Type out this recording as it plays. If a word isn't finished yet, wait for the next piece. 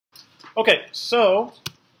Okay, so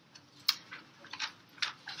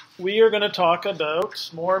we are going to talk about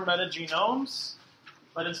more metagenomes,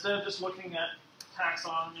 but instead of just looking at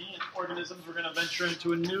taxonomy and organisms, we're going to venture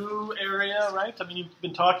into a new area, right? I mean, you've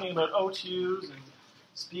been talking about OTUs and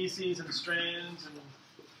species and strains and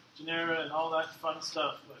genera and all that fun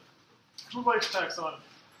stuff, but who likes taxonomy?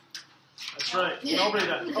 That's right. Nobody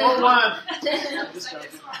does. Oh, one.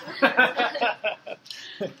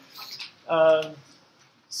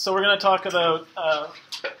 So we're going to talk about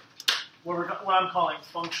what I'm calling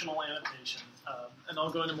functional annotation, and I'll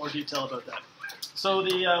go into more detail about that. So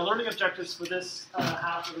the learning objectives for this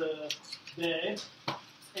half of the day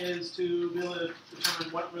is to be able to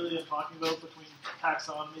determine what really I'm talking about between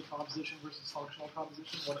taxonomy composition versus functional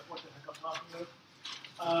composition, what the heck I'm talking about.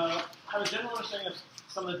 Have a general understanding of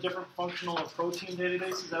some of the different functional or protein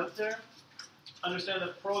databases out there. Understand the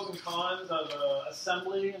pros and cons of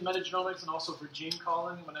assembly in metagenomics and also for gene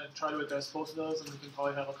calling. I'm going to try to address both of those, and we can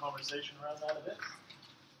probably have a conversation around that a bit.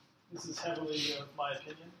 This is heavily my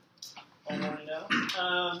opinion already now.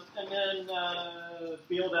 And then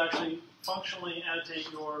be able to actually functionally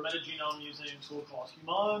annotate your metagenome using a tool called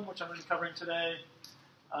Human, which I'm going to be covering today.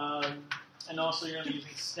 And also you're going to be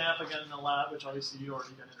using STAMP again in the lab, which obviously you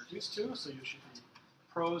already got introduced to, so you should be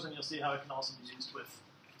pros, and you'll see how it can also be used with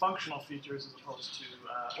functional features as opposed to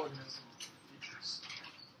organism features.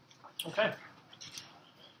 Okay.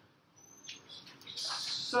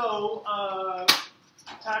 So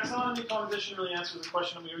taxonomy composition really answers the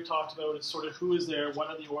question we already talked about. It's sort of who is there, what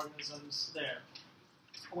are the organisms there.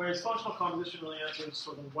 Whereas functional composition really answers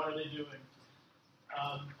sort of what are they doing.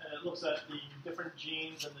 And it looks at the different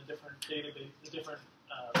genes and the different database, the different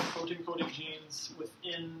protein coding genes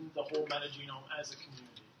within the whole metagenome as a community.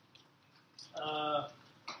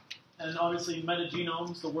 And obviously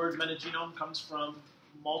metagenomes, the word metagenome comes from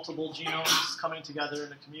multiple genomes coming together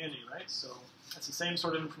in a community, right? So it's the same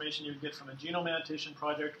sort of information you would get from a genome annotation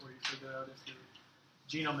project where you figure out if your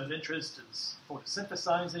genome of interest is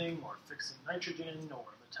photosynthesizing or fixing nitrogen or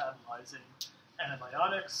metabolizing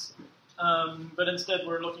antibiotics. But instead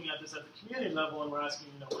we're looking at this at the community level and we're asking,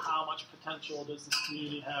 how much potential does this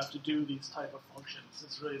community have to do these type of functions?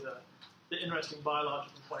 It's really the interesting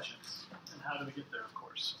biological questions. And how do we get there, of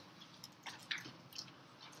course?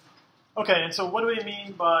 Okay, and so what do we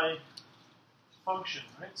mean by function,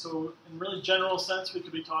 right? So in really general sense, we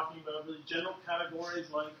could be talking about really general categories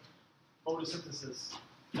like photosynthesis,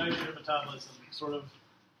 nitrogen metabolism, sort of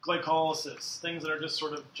glycolysis, things that are just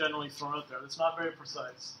sort of generally thrown out there. That's not very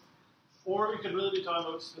precise. Or we could really be talking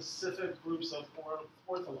about specific groups of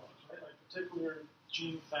orthologs, right? Like particular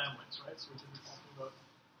gene families, right? So we could be talking about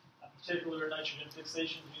a particular nitrogen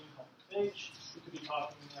fixation gene called H. We could be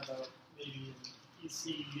talking about maybe an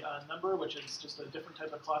EC number, which is just a different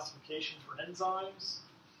type of classification for enzymes.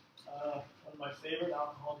 One of my favorite,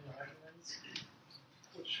 alcohol dehydrogenase,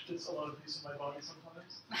 which gets a lot of use in my body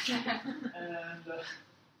sometimes. And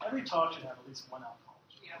every talk should have at least one alcohol.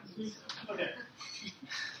 Yeah. Okay.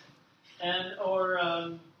 And or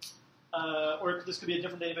this could be a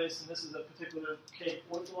different database, and this is a particular K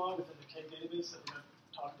ortholog within the K database that we're going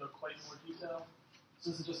to talk about quite in more detail.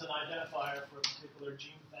 So this is just an identifier for a particular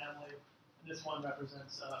gene family, and this one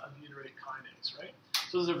represents a butyrate kinase, right?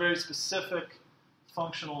 So those are very specific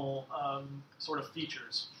functional sort of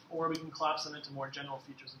features, or we can collapse them into more general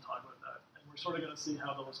features and talk about that. And we're sort of going to see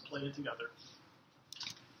how those play together.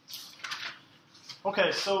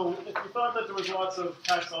 Okay, so if you thought that there was lots of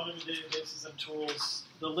taxonomy databases and tools,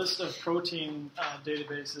 the list of protein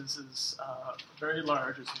databases is very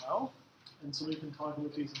large as well. And so we can talk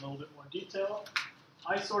about these in a little bit more detail.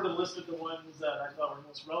 I sort of listed the ones that I thought were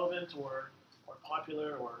most relevant or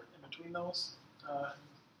popular or in between those.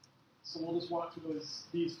 So we'll just walk through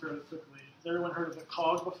these fairly quickly. Has everyone heard of the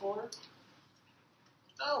COG before?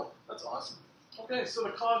 Oh, that's awesome. Okay, so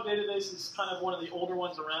the COG database is kind of one of the older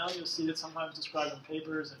ones around. You'll see it sometimes described in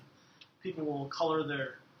papers, and people will color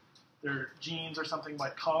their genes or something by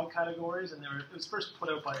COG categories. And it was first put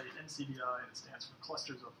out by NCBI, and it stands for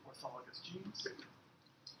Clusters of Orthologous Genes.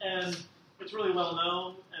 And it's really well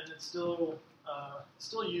known, and it's still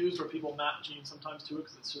used where people map genes sometimes too,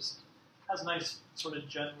 because it's just has nice sort of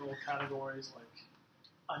general categories like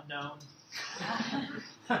unknown.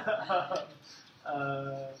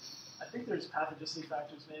 I think there's pathogenicity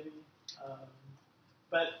factors maybe,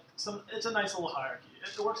 but it's a nice little hierarchy.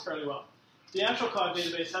 It works fairly well. The actual COG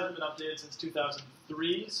database hasn't been updated since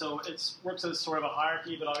 2003, so it works as sort of a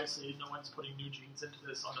hierarchy, but obviously no one's putting new genes into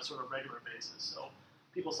this on a sort of regular basis, so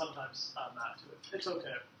people sometimes map to it. It's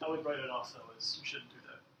okay. I would write it off, though, as you shouldn't do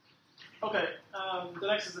Okay, the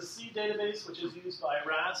next is the C database, which is used by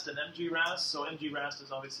RAST and MGRAST. So MGRAST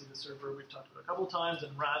is obviously the server we've talked about a couple of times,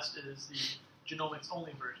 and RAST is the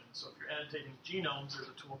genomics-only version. So if you're annotating genomes, there's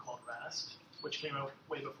a tool called RAST, which came out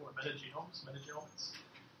way before metagenomics,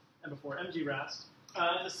 and before MGRAST.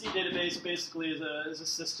 And the C database basically is a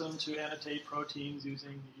system to annotate proteins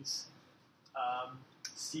using these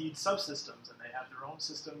seed subsystems, and they have their own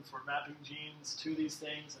system for mapping genes to these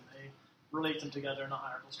things, and they relate them together in a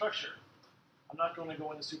hierarchical structure. I'm not going to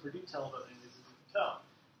go into super detail about any of these, as you can tell.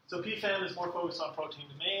 So PFAM is more focused on protein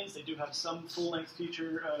domains. They do have some full-length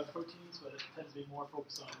feature proteins, but it tends to be more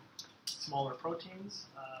focused on smaller proteins.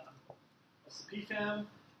 That's the PFAM.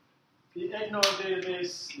 The EGNOR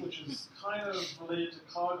database, which is kind of related to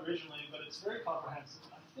COG originally, but it's very comprehensive.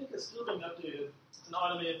 I think it's still being updated. It's an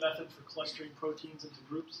automated method for clustering proteins into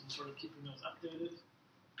groups and sort of keeping those updated.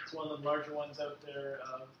 It's one of the larger ones out there,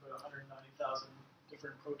 with about 190,000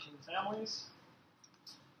 different protein families.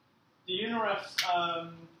 The UNIREF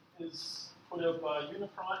is put out by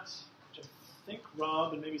Uniprot, which I think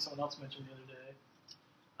Rob and maybe someone else mentioned the other day.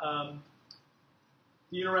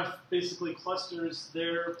 The UNIREF basically clusters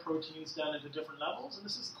their proteins down into different levels, and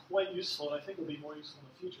this is quite useful, and I think will be more useful in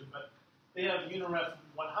the future. But they have UNIREF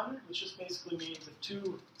 100, which just basically means if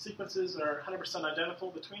two sequences are 100%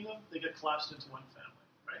 identical between them, they get collapsed into one family,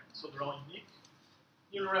 right? So they're all unique.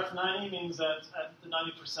 UNIREF 90 means that at the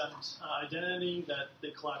 90% identity, that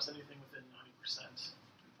they collapse anything within 90%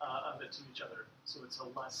 of it to each other. So it's a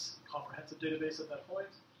less comprehensive database at that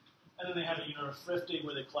point. And then they have a UNIREF 50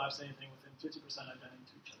 where they collapse anything within 50% identity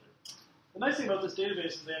to each other. The nice thing about this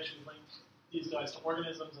database is they actually link these guys to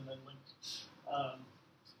organisms and then link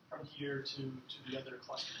from here to the other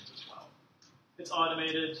clusters as well. It's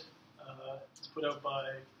automated. It's put out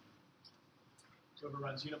by whoever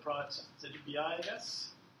runs Uniprot. Is it UBI, I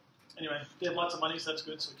guess? Anyway, they have lots of money, so that's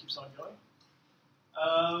good, so it keeps on going.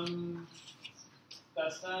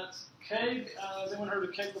 That's that. KEGG, has anyone heard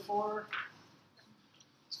of KEGG before?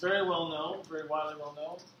 It's very well known, very widely well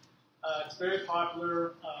known. It's very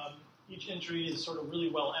popular. Each entry is sort of really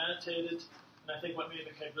well annotated. And I think what made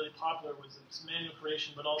the KEGG really popular was its manual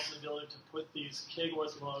creation, but also the ability to put these KEGG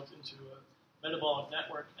orthologs into a metabolic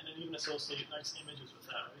network and then even associate nice images with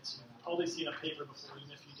that, right? So you've probably seen a paper before,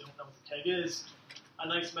 even if you don't know what the KEGG is, a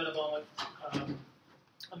nice metabolic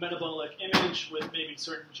image with maybe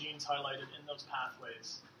certain genes highlighted in those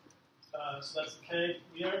pathways. So that's the KEGG.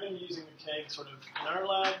 We are going to be using the KEGG sort of in our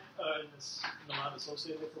lab, in the lab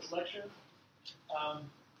associated with this lecture.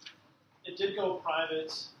 It did go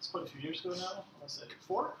private, it's quite a few years ago now, I want to say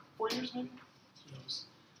 4 years maybe? Who knows?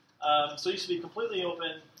 So it used to be completely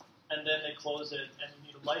open, and then they closed it, and you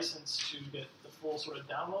need a license to get the full sort of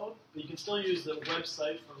download. But you can still use the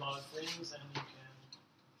website for a lot of things, and you can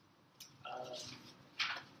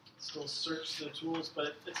still search the tools,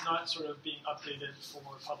 but it's not sort of being updated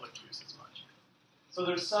for public use as much. So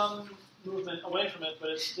there's some movement away from it,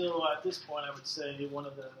 but it's still, at this point, I would say, one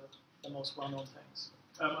of the most well-known things.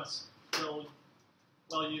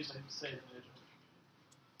 Well used, I would say, in the digital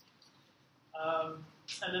community.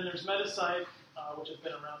 And then there's Metapsych, which has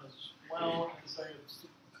been around as well, and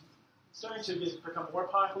starting to become more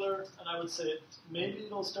popular, and I would say maybe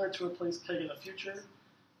it'll start to replace KEGG in the future.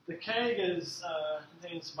 The KEGG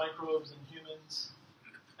contains microbes and humans,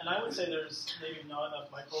 and I would say there's maybe not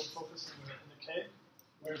enough microbe focus in the KEGG,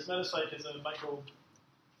 whereas Metapsych is a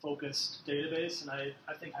microbe-focused database, and I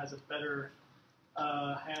think has a better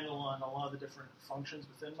handle on a lot of the different functions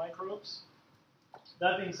within microbes.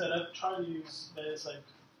 That being said, I've tried to use Metapsych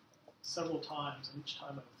several times, and each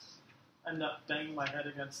time I've ended up banging my head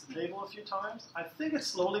against the table a few times. I think it's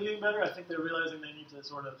slowly getting better. I think they're realizing they need to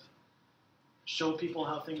sort of show people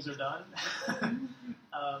how things are done.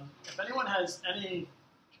 If anyone does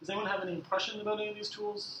anyone have any impression about any of these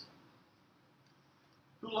tools?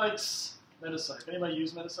 Who likes Metapsych? Anybody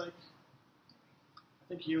use Metapsych? I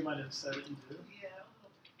think you might have said that you do. Yeah,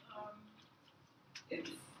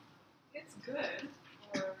 it's good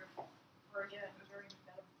for again, a very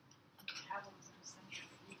metabolism-centric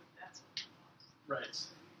field. That's what we want. Right.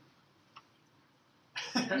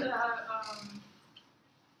 And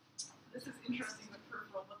this is interesting but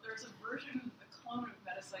peripheral, but there's a version, a clone of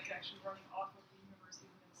Metapsych actually running off of the University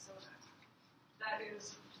of Minnesota that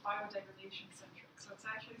is biodegradation-centric. So it's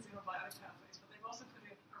actually xenobiotic pathways, but they've also put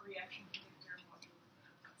in a reaction predictor module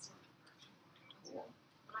in that sort of direction. Cool.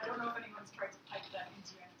 But I don't know if anyone's tried to pipe that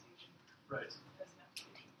into annotation. Right. As an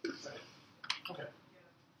application. Right. Okay. Yeah.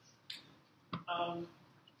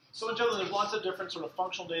 So in general, there's lots of different sort of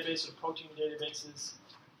functional databases or protein databases.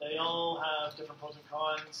 They all have different pros and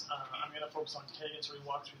cons. I'm going to focus on KEGG and sort of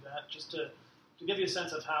walk through that just to to give you a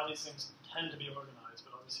sense of how these things tend to be organized,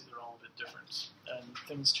 but obviously they're all a bit different, and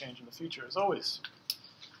things change in the future, as always.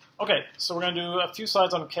 Okay, so we're going to do a few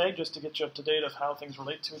slides on KEGG just to get you up to date of how things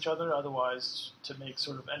relate to each other. Otherwise, to make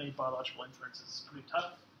sort of any biological inference is pretty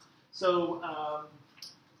tough. So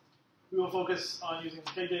we will focus on using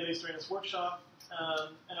the KEGG database during this workshop.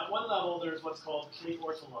 And at one level, there's what's called KEGG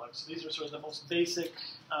orthologs. So these are sort of the most basic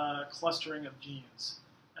clustering of genes.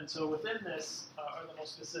 And so within this are the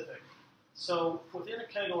most specific. So within a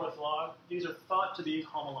KEGG ortholog, these are thought to be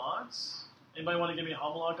homologs. Anybody want to give me a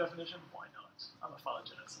homolog definition? Why not? I'm a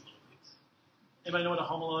phylogenetist a little bit. Anybody know what a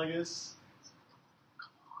homolog is?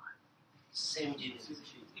 Come on. Same gene.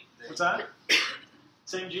 What's that?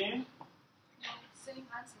 Same gene? Same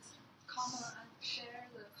ancestor. Share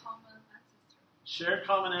the common ancestor. Shared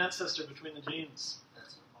common ancestor between the genes.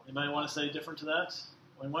 Anybody want to say different to that?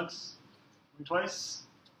 Going once? Going twice?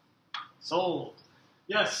 Sold.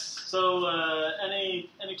 Yes, so any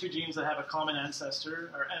two genes that have a common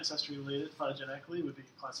ancestor or ancestry related phylogenetically would be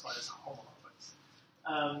classified as homologs.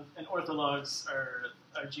 And orthologs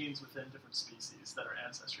are genes within different species that are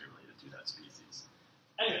ancestry related to that species.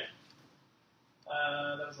 Anyway,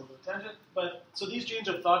 that was a little tangent. But so these genes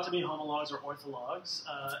are thought to be homologs or orthologs,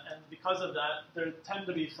 and because of that, they tend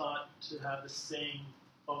to be thought to have the same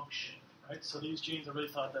function, right? So these genes are really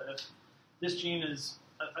thought that if this gene is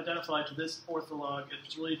identified to this ortholog,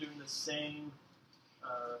 it's really doing the same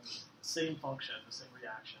function, the same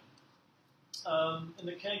reaction. In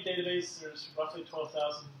the KEGG database, there's roughly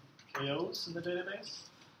 12,000 KOs in the database.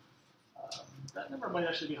 That number might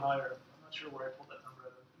actually be higher. I'm not sure where I pulled that number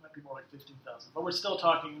out of. It might be more like 15,000. But we're still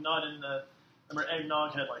talking not in the, remember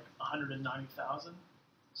Eggnog had like 190,000.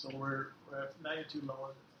 So we're at magnitude lower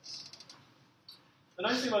than this. The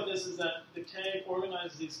nice thing about this is that the KEGG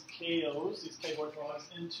organizes these KOs, these KEGG orthologs,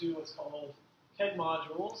 into what's called KEGG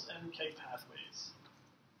modules and KEGG pathways.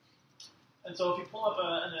 And so if you pull up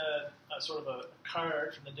a sort of a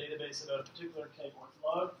card from the database about a particular KEGG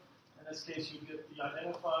ortholog, in this case you get the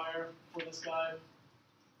identifier for this guy,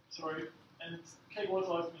 and KEGG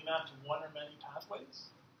orthologs can be mapped to one or many pathways.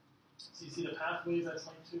 So you see the pathways that's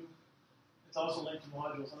linked to. It's also linked to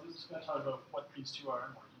modules. I'm just going to talk about what these two are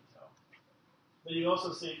in more detail. But you also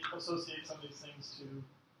associate some of these things to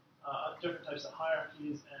different types of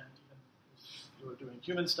hierarchies, and even if you were doing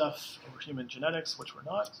human stuff or human genetics, which we're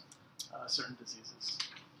not, certain diseases.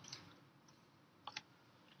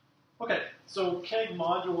 Okay, so KEGG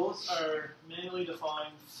modules are manually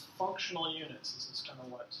defined functional units. This is kind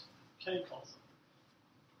of what KEGG calls them.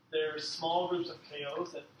 They're small groups of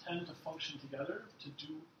KOs that tend to function together to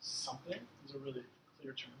do something. These are really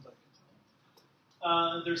clear terms I can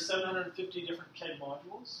tell you. There's 750 different KEGG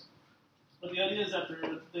modules, but the idea is that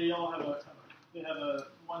they all have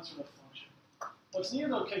one sort of function. What's neat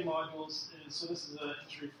about KEGG modules is, so this is an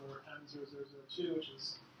entry for M0002, which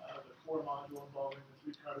is the core module involving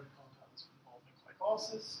the 3 carbon compounds involving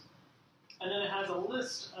glycolysis. And then it has a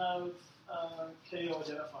list of KO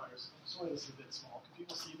identifiers. I'm sorry this is a bit small. Can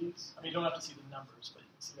people see these? I mean, you don't have to see the numbers, but you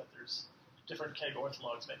can see that there's different KEGG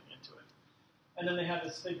orthologs making into it. And then they have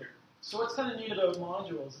this figure. So what's kind of neat about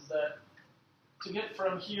modules is that to get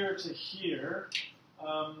from here to here,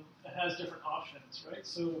 it has different options, right?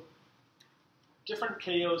 So different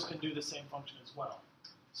KOs can do the same function as well.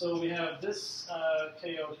 So we have this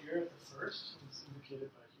KO here at the first, it's indicated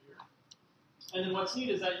by here. And then what's neat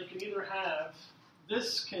is that you can either have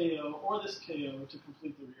this KO or this KO to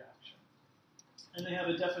complete the reaction. And they have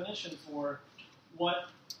a definition for what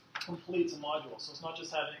completes a module. So it's not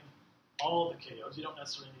just having all of the KOs. You don't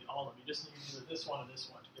necessarily need all of them. You just need either this one or this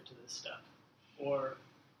one to get to this step. Or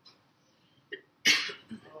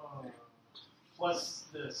plus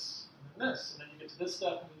this, and then this. And then you get to this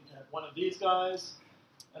step, and then you can have one of these guys.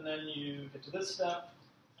 And then you get to this step,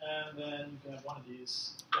 and then you can have one of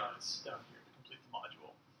these guys down here to complete the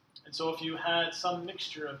module. And so if you had some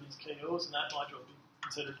mixture of these KOs, and that module would be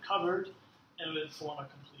considered covered, and it would form a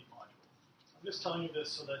complete module. I'm just telling you this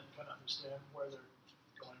so that you kind of understand where they're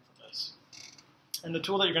going from this. And the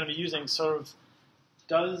tool that you're going to be using sort of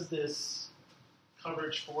does this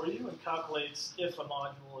coverage for you and calculates if a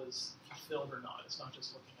module is fulfilled or not. It's not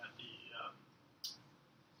just looking at the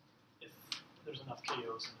if there's enough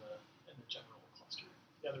KOs in the general cluster.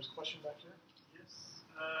 Yeah, there's a question back here. Yes.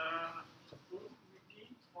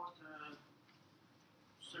 Repeat for the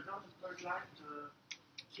second and third line, the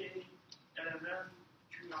K11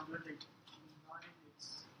 309.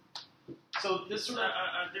 So this sort of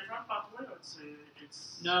a different pathway, or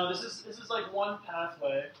it's no. This is like one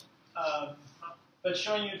pathway, but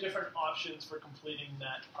showing you different options for completing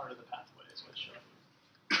that part of the pathway is what's showing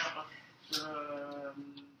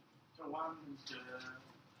you. the one with the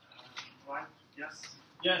right? Yes.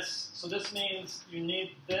 Yes, so this means you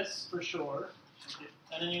need this for sure, Okay.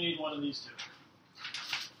 and then you need one of these two.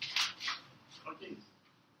 Okay.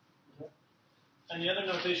 And the other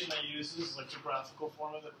notation they use is like the graphical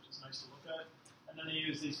form of it, which is nice to look at. And then they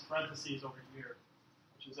use these parentheses over here,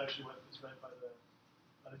 which is actually what is read by the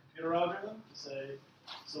computer algorithm to say,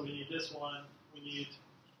 so we need this one, we need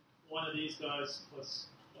one of these guys plus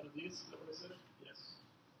one of these. Is that what I said? Yes.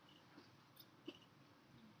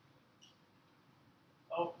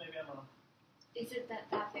 Oh, maybe I'm wrong. Is it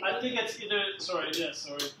that big? I think it's either, sorry. You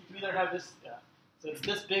can either have this, so it's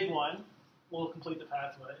this big one will complete the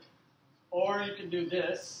pathway, or you can do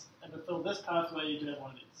this, and to fill this pathway, you can have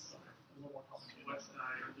one of these. So a little more complicated. What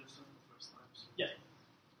I understood the first time. So. Yeah.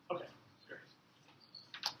 Okay.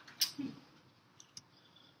 Great.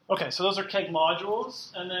 Okay, so those are KEGG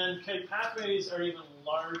modules, and then KEGG pathways are even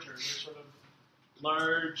larger. They're sort of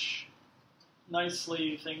large,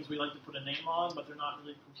 nicely things we like to put a name on, but they're not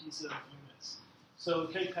really cohesive units. So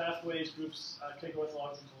KEGG pathways groups KEGG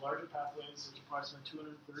orthologs into larger pathways. There's approximately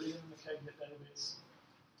 230 in the KEGG database.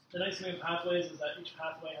 The nice thing with pathways is that each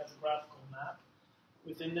pathway has a graphical map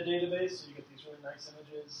within the database, so you get these really nice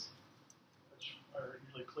images, which are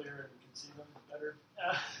usually clear and you can see them better.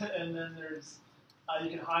 And then there's you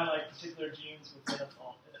can highlight particular genes within a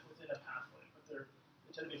pathway, but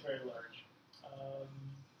they tend to be very large.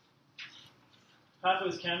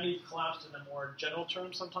 Pathways can be collapsed into more general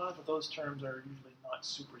terms sometimes, but those terms are usually not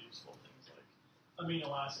super useful. Things like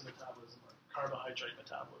amino acid metabolism or carbohydrate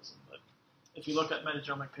metabolism. But if you look at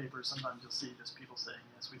metagenomic papers, sometimes you'll see just people saying,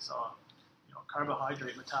 yes, we saw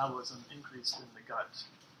carbohydrate metabolism increased in the gut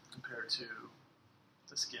compared to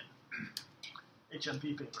the skin.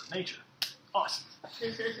 HMP paper, Nature. Awesome.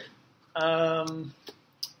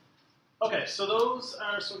 Okay, so those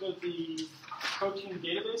are sort of the protein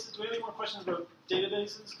databases. Do we have any more questions about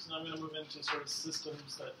databases? Because now I'm going to move into sort of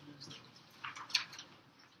systems that use them.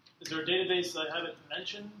 Is there a database that I haven't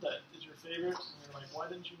mentioned that is your favorite? And you're like, why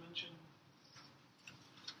didn't you mention, I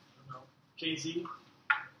don't know, KZ?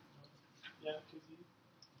 Yeah, KZ.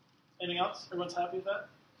 Anything else? Everyone's happy with that?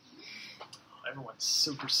 Everyone's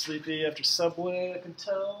super sleepy after Subway, I can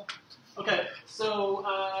tell. Okay, so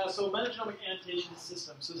metagenomic annotation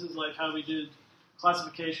systems. This is like how we did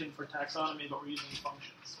classification for taxonomy, but we're using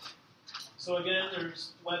functions. So again,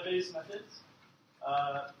 there's web-based methods,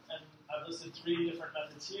 and I've listed 3 different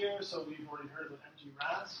methods here. So we've already heard of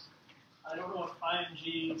ngRAS. I don't know if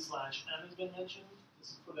img/m has been mentioned. This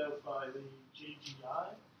is put out by the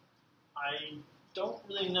JGI. I don't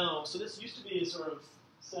really know. So this used to be a sort of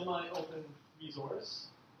semi-open resource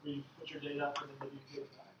where you put your data up and then you give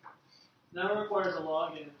it back. Now it requires a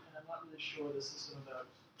login, and I'm not really sure the system about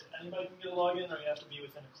if anybody can get a login or you have to be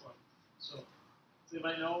within a club. So does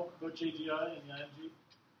anybody know about JGI and the IMG?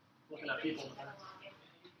 Looking at people in the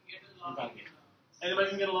back. Anybody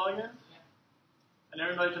can get a login? And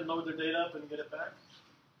everybody can load their data up and get it back?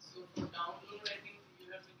 So for download, I think you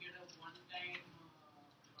have to get a one-time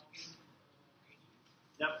login ID.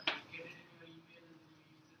 Yep. You get it in your email and then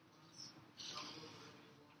you use it once, download whatever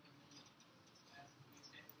you want, and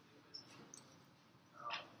then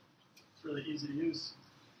It's really easy to use.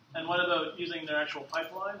 And what about using their actual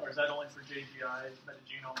pipeline, or is that only for JGI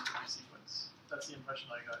metagenome sequence? That's the impression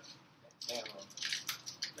I got. Their own.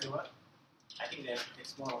 Say what? I think that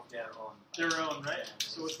it's more of their own. Their own, right? Yeah,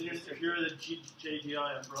 So if you're the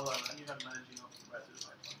JGI umbrella, then you have metagenome right through the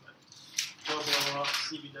pipeline. But Global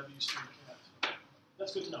CBW stream can't.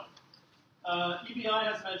 That's good to know. EBI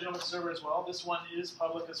has a metagenomic server as well. This one is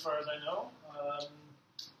public as far as I know.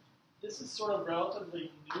 This is sort of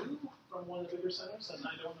relatively new from one of the bigger centers, and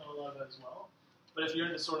I don't know a lot of it as well. But if you're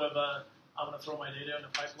into sort of, I'm going to throw my data in a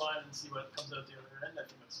pipeline and see what comes out the other end, I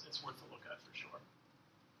think it's worth a look at for sure.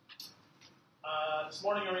 This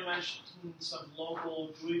morning I already mentioned some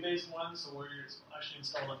local GUI-based ones, so where it's actually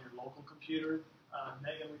installed on your local computer.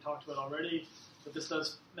 Megan we talked about already, but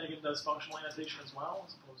Megan does functional annotation as well,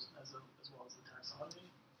 as well as the taxonomy.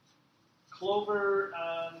 Clover,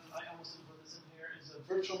 I almost didn't put this in here, is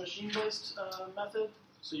a virtual machine-based method.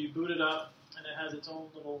 So you boot it up, and it has its own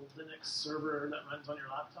little Linux server that runs on your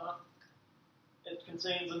laptop. It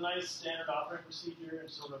contains a nice standard operating procedure and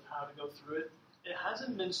sort of how to go through it. It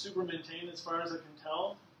hasn't been super maintained as far as I can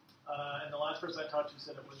tell, and the last person I talked to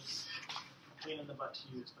said it was a pain in the butt to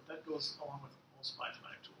use, but that goes along with most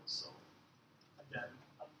bioinformatics tools. So again,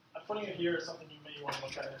 I'm putting it here as something you may want to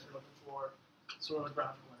look at if you're looking for sort of a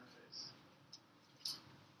graphical interface.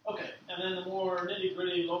 Okay, and then the more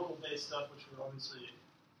nitty-gritty local-based stuff, which we're obviously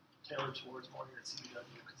tailored towards more here at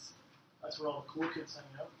CBW, because That's where all the cool kids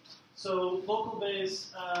hang out. So local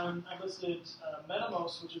base, I've listed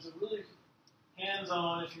MetaMost, which is a really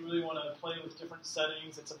hands-on if you really want to play with different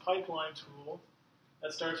settings. It's a pipeline tool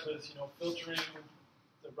that starts with filtering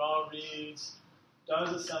the raw reads,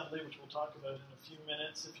 does assembly, which we'll talk about in a few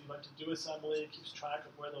minutes. If you like to do assembly, it keeps track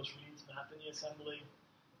of where those reads map in the assembly.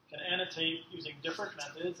 Can annotate using different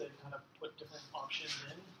methods. They kind of put different options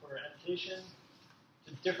in for annotation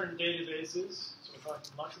to different databases. So we're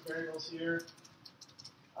talking lots of variables here.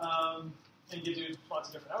 And gives you lots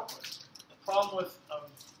of different outputs. The problem with a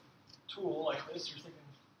tool like this, you're thinking,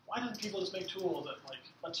 why don't people just make tools that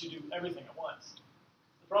lets you do everything at once?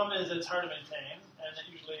 The problem is it's hard to maintain, and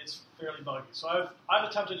usually it's fairly buggy. So I've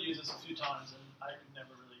attempted to use this a few times, and I could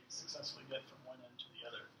never really successfully get from one end to the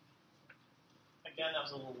other. Again, that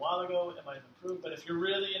was a little while ago. It might have improved, but if you're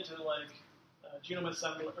really into genome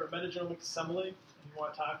assembly or metagenomic assembly, and you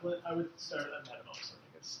want to tackle it, I would start at MetaMost.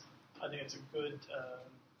 I think it's a good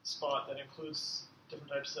spot that includes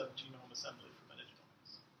different types of genome assembly for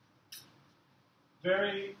metagenomics.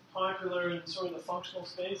 Very popular in sort of the functional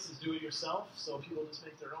space is do-it-yourself, so people just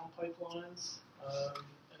make their own pipelines,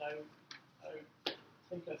 and I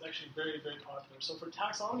think that's actually very, very popular. So for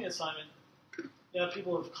taxonomy assignment,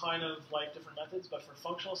 people have kind of like different methods, but for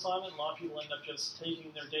functional assignment, a lot of people end up just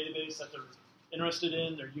taking their database that they're interested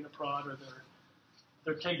in, their Uniprot or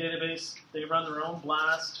their KEGG database, they run their own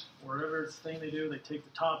blast, or whatever thing they do, they take the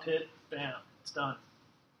top hit, bam, it's done.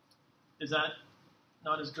 Is that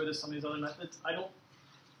not as good as some of these other methods?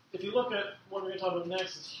 If you look at what we're going to talk about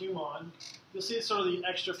next is Human, you'll see sort of the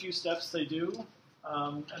extra few steps they do,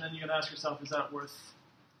 and then you can ask yourself, is that a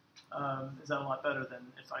lot better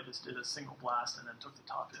than if I just did a single blast and then took the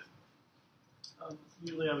top hit?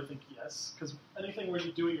 Usually I would think yes, because anything where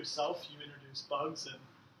you do it yourself, you introduce bugs and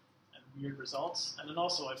weird results. And then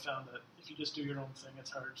also I found that if you just do your own thing, it's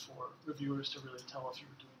hard for reviewers to really tell if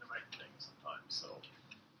you're doing the right thing sometimes. So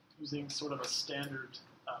using sort of a standard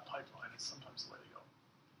pipeline is sometimes the way to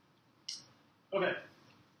go.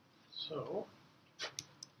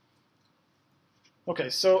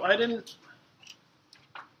 So I didn't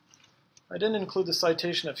include the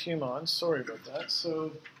citation of Human. Sorry about that.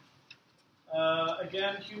 So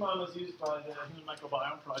again, Human was used by the Human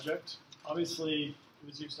Microbiome Project. Obviously, it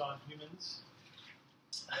was used on humans.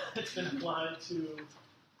 It's been applied to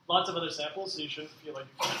lots of other samples, so you shouldn't feel like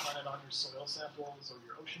you can't find it on your soil samples or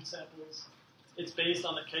your ocean samples. It's based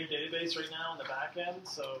on the KEGG database right now in the back end,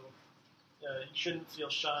 so you shouldn't feel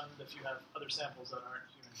shunned if you have other samples that aren't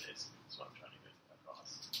human-based. That's what I'm trying to get across.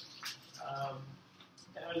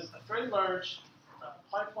 And there's a very large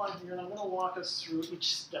pipeline here, and I'm going to walk us through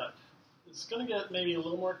each step. It's going to get maybe a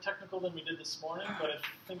little more technical than we did this morning, but I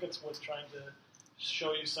think it's what's trying to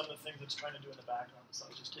show you some of the things it's trying to do in the background, so I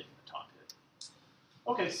was just taking the top hit.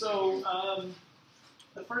 Okay, so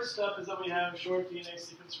the first step is that we have short DNA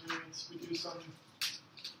sequence reads. We do some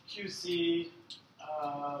QC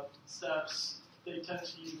steps. They tend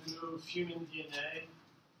to remove human DNA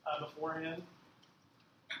beforehand.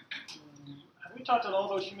 Have we talked at all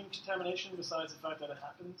about human contamination besides the fact that it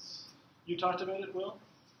happens? You talked about it, Will?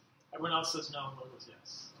 Everyone else says no, and Will goes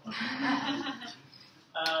yes.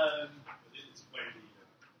 It's way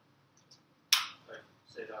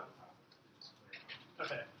say that.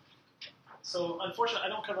 Okay. So unfortunately, I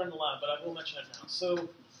don't cover it in the lab, but I will mention it now. So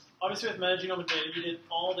obviously with metagenomic data, you did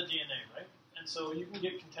all the DNA, right? And so you can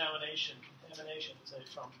get contamination, say,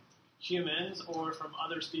 from humans or from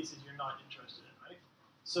other species you're not interested in, right?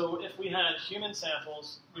 So if we had human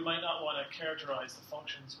samples, we might not want to characterize the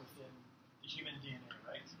functions within the human DNA,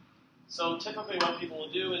 right? So typically what people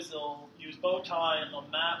will do is they'll use bowtie and they'll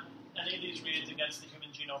map any of these reads against the human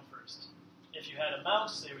genome first. If you had a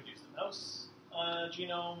mouse, they would use the mouse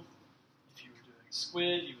genome. If you were doing a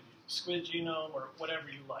squid, you would use the squid genome, or whatever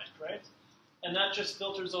you liked, right? And that just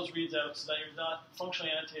filters those reads out so that you're not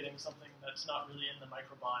functionally annotating something that's not really in the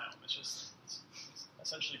microbiome. It's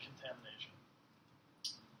essentially contamination.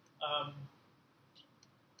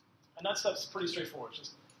 And that step's pretty straightforward.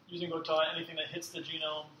 Just using bowtie, anything that hits the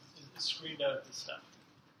genome is screened out at this step.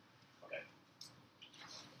 Okay.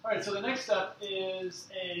 All right, so the next step is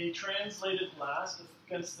a translated blast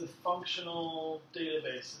against the functional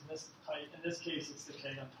database. In this case, it's the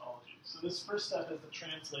KEGG ontology. So this first step is the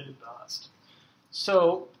translated blast.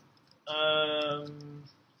 So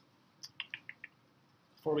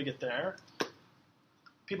before we get there,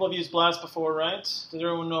 people have used BLAST before, right? Does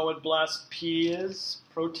everyone know what BLAST P is?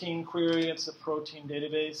 Protein query against a protein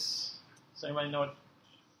database. Does anybody know what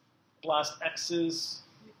BLAST X is?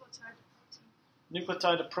 Nucleotide to protein.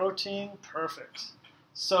 Nucleotide to protein, perfect.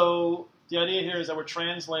 So The idea here is that we're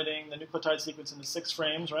translating the nucleotide sequence into 6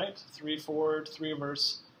 frames, right? 3 forward, 3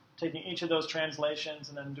 reverse, taking each of those translations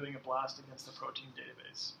and then doing a blast against the protein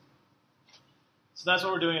database. So that's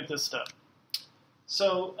what we're doing at this step.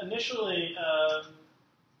 So initially,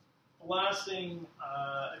 blasting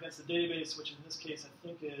against the database, which in this case I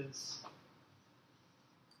think is,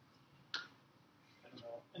 I don't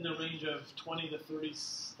know, in the range of 20 to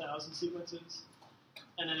 30,000 sequences.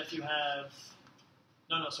 And then if you have,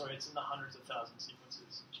 sorry, it's in the hundreds of thousands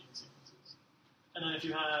sequences, gene sequences. And then if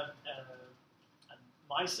you have a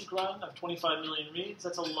MySeq run of 25 million reads,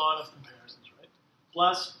 that's a lot of comparisons, right?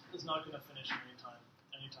 BLAST is not going to finish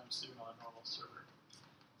anytime soon on a normal server.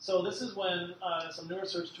 So this is when some newer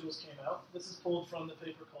search tools came out. This is pulled from the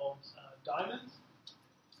paper called Diamond.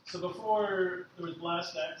 So before there was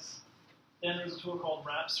BlastX, then there was a tool called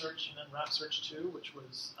RapSearch and then RapSearch 2, which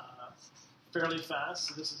was fairly fast.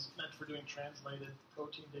 So this is meant for doing translated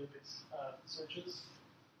protein database searches.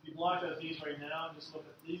 If you block out these right now and just look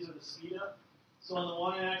at these are the speed up. So on the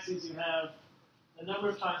y-axis you have the number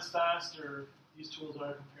of times faster these tools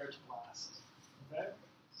are compared to BLAST. Okay?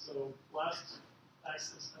 So BLAST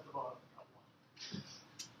axis at the bottom,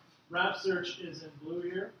 RapSearch is in blue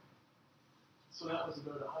here. So that was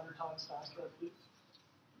about 100 times faster, I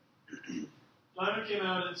believe. Diamond came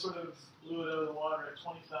out and sort of blew it out of the water at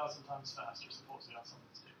 20,000 times faster, supposedly, on some of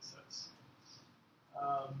these data sets.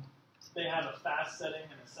 They have a fast setting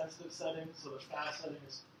and a sensitive setting. So the fast setting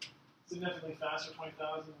is significantly faster,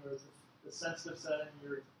 20,000, whereas the sensitive setting,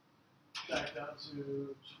 you're back down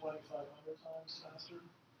to 2,500 times faster.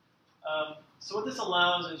 So what this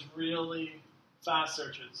allows is really fast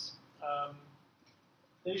searches.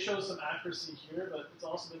 They show some accuracy here, but it's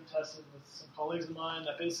also been tested with some colleagues of mine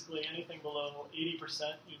that basically anything below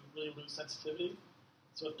 80%, you really lose sensitivity.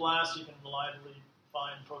 So with BLAST, you can reliably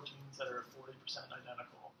find proteins that are 40%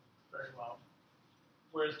 identical very well.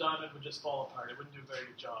 Whereas Diamond would just fall apart. It wouldn't do a very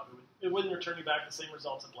good job. It wouldn't return you back the same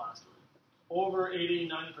results that BLAST would. Over 80,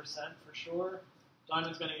 90% for sure,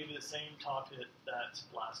 Diamond's going to give you the same top hit that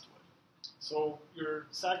BLAST would. So you're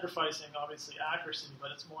sacrificing, obviously, accuracy,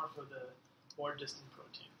 but it's more for the more distant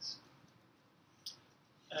proteins.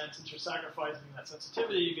 And since you're sacrificing that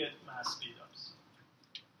sensitivity, you get mass speedups.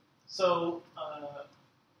 So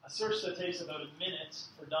a search that takes about a minute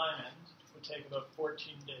for Diamond would take about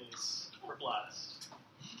 14 days for BLAST.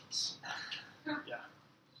 Yeah.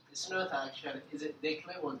 It's not actually, they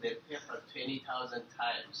claim on their paper 20,000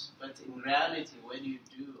 times, but in reality, when you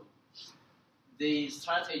do, the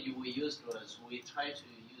strategy we used was we tried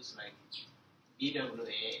to use like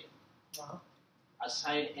BWA,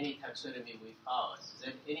 assign any taxonomy we found,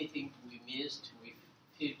 then anything we missed, we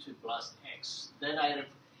feed to BLASTX. Then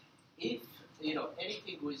if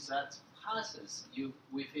anything with that passes,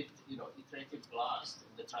 we feed iterative BLAST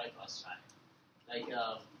and try to assign. Like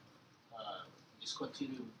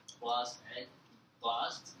discontinue BLAST,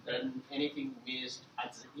 then anything missed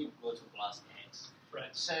at the end go to BLASTX.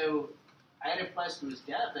 Right. So I replied to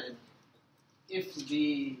Gavin, if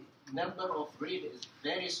the number of read is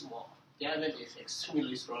very small, Gavin is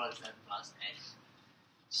extremely strong than BLASTX.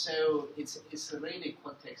 So it's really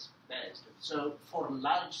context based. So for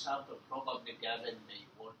large sample, probably Gavin may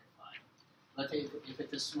work fine. But if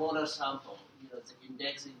it's a smaller sample, the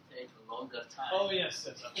indexing takes a longer time. Oh yes,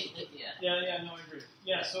 that's yeah. No, I agree.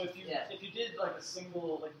 Yeah, so if you did like a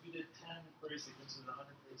single, like if you did 10 query sequences, 100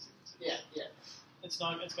 query sequences, it's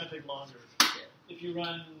going to take longer. Yeah. If you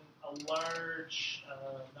run a large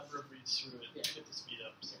number of reads through it, you get to speed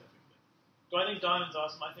up significantly. So I think Diamond's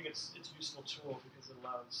awesome. I think it's a useful tool because it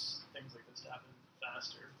allows things like this to happen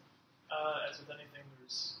faster. As with anything,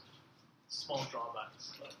 there's small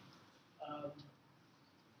drawbacks, but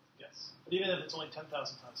yes. But even if it's only 10,000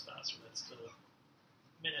 times faster, that's still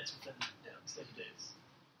minutes within instead of days,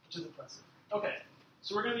 which is impressive. Okay,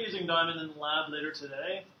 so we're going to be using Diamond in the lab later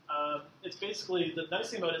today. It's basically, the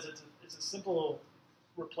nice thing about it is it's a simple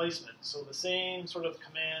replacement. So the same sort of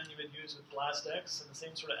command you would use with BLASTX and the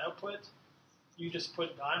same sort of output, you just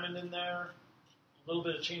put Diamond in there, a little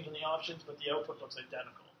bit of change in the options, but the output looks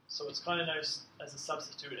identical. So it's kind of nice as a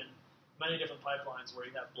substitute in many different pipelines where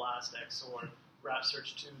you have BLASTX or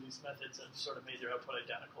RapSearch 2, these methods have sort of made their output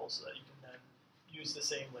identical so that you can then use the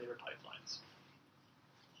same later pipelines.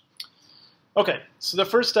 Okay, so the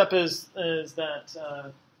first step is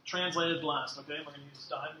that translated BLAST. Okay, we're going to use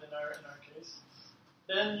Diamond in our case.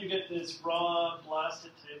 Then you get this raw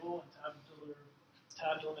blasted table in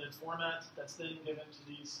tab delimited format that's then given to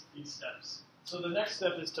these steps. So the next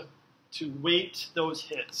step is to weight those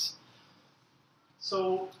hits.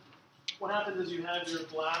 So what happens is you have your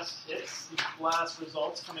BLAST hits, these BLAST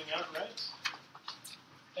results coming out, right?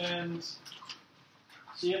 And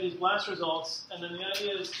so you have these blast results, and then the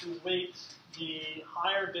idea is to weight the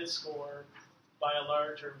higher bit score by a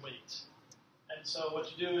larger weight. And so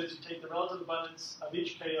what you do is you take the relative abundance of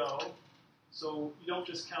each KO, so you don't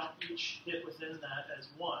just count each hit within that as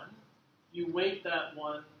 1. You weight that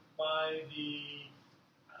 1 by the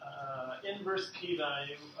inverse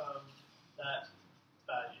p-value of that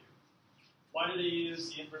value. Why did they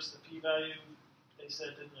use the inverse of the p-value? They said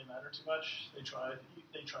it didn't really matter too much. They tried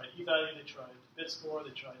e-value, they tried bit score,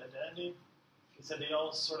 they tried identity. They said they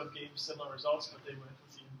all sort of gave similar results, but they went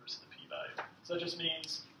with the inverse of the p-value. So it just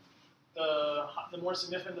means the more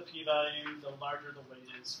significant the p-value, the larger the weight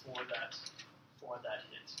is for that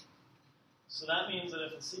hit. So that means that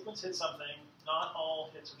if a sequence hits something, not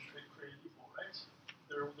all hits are created equal, right?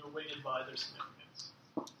 They're weighted by their significance.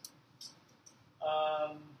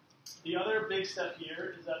 The other big step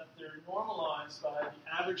here is that they're normalized by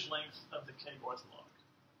the average length of the k-ortholog.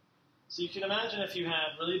 So you can imagine if you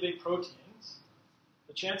had really big proteins,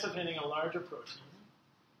 the chance of hitting a larger protein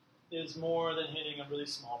is more than hitting a really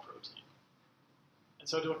small protein. And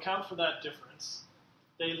so to account for that difference,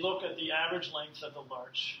 they look at the average length of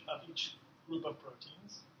each group of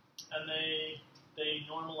proteins, and they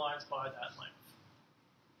normalize by that length,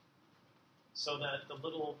 so that the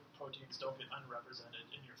little proteins don't get unrepresented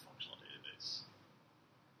in your functional database.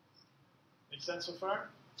 Make sense so far?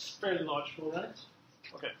 Fairly logical, right?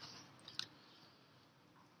 Okay.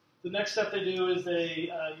 The next step they do is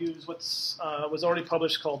they use what's was already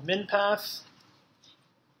published called MinPath.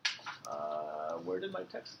 Where did my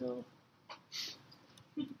text go?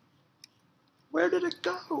 Where did it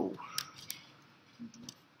go?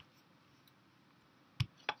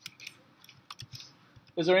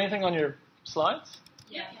 Is there anything on your slides?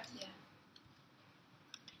 Yeah.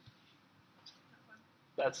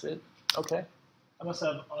 That's it? Okay. I must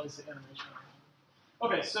have, obviously, animation.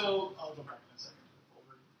 Okay, so I'll go back in a second to the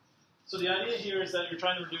folder. So the idea here is that you're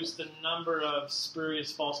trying to reduce the number of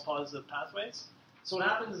spurious false positive pathways. So what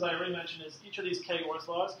happens, as I already mentioned, is each of these K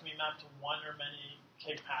orthologs can be mapped to one or many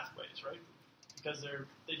K pathways, right? Because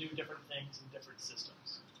they do different things in different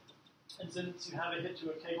systems. And since you have a hit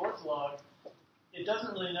to a K ortholog, it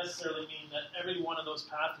doesn't really necessarily mean that every one of those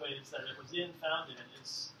pathways that it was found in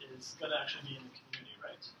is going to actually be in the community,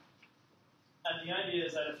 right? And the idea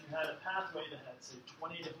is that if you had a pathway that had, say,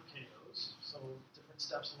 20 different KOs, so different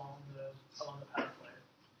steps along the pathway,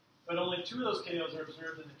 but only 2 of those KOs are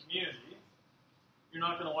observed in the community, you're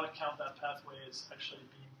not going to want to count that pathway as actually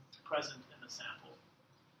being present in the sample.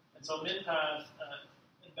 And so MinPath,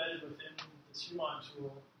 embedded within this Human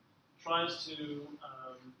tool, tries to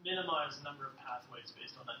minimize the number of pathways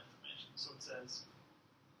based on that information. So it says,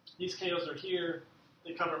 these KOs are here,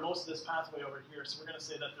 they cover most of this pathway over here, so we're going to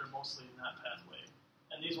say that they're mostly in that pathway.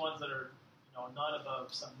 And these ones that are not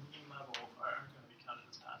above some mean level aren't going to be counted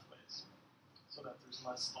as pathways, so that there's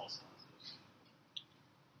less false positives.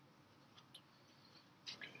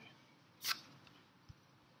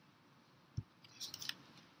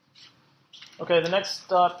 Okay, the next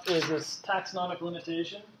step is this taxonomic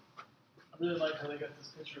limitation. I really like how they got this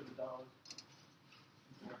picture of the dog.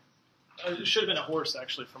 It should have been a horse,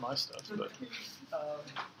 actually, for my stuff. But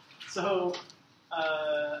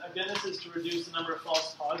again, this is to reduce the number of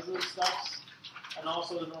false positive steps, and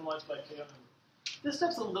also to normalize by KO. This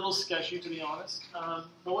step's a little sketchy, to be honest.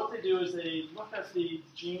 But what they do is they look at the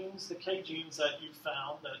genes, the K genes that you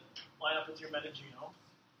found that line up with your metagenome,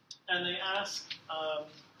 and they ask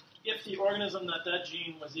if the organism that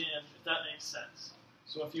gene was in, if that makes sense.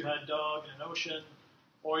 So if you had dog in an ocean,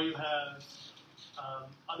 or you have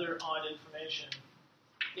other odd information,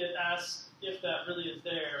 it asks if that really is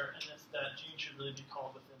there, and if that gene should really be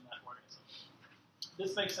called within that organism.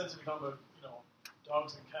 This makes sense if you're talking about,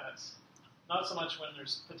 dogs and cats. Not so much when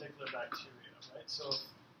there's particular bacteria, right? So if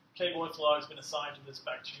K ortholog has been assigned to this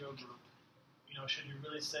bacterial group, should you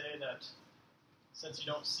really say that since you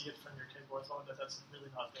don't see it from your K ortholog that that's really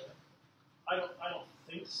not there? I don't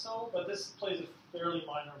think so, but this plays a fairly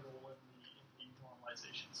minor role in the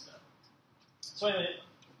normalization step. So anyway,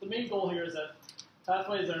 the main goal here is that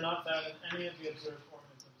pathways that are not found in any of the observed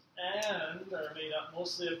organisms and are made up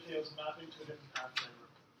mostly of KOs mapping to a different pathway are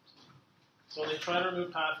removed. So they try to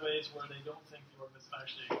remove pathways where they don't think the organism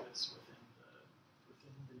actually exists within the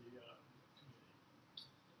community.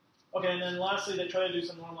 Okay, and then lastly, they try to do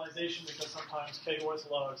some normalization because sometimes K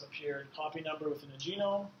orthologs appear in copy number within a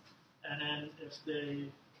genome. And then if they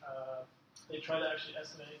try to actually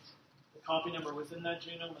estimate the copy number within that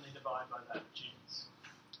genome, and they divide by that genes.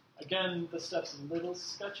 Again, this step's a little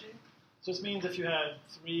sketchy. So this means if you had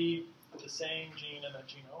 3 with the same gene in a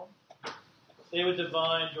genome, they would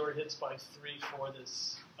divide your hits by 3 for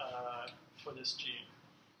this gene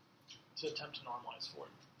to attempt to normalize for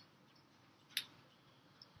it.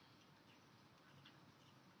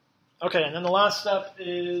 Okay, and then the last step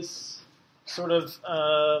is sort of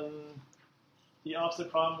the opposite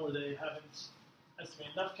problem where they haven't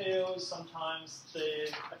estimated enough KOs. Sometimes they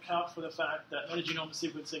account for the fact that metagenomic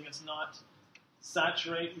sequencing is not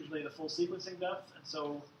saturate usually the full sequencing depth, and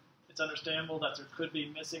so it's understandable that there could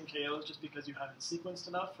be missing KOs just because you haven't sequenced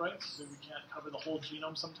enough, right? So we can't cover the whole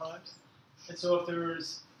genome sometimes. And so if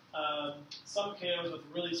there's some KOs with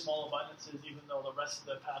really small abundances, even though the rest of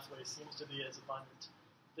the pathway seems to be as abundant,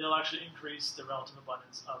 they'll actually increase the relative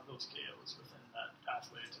abundance of those KOs within that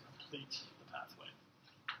pathway to complete the pathway.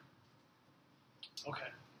 Okay,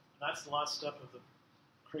 and that's the last step of the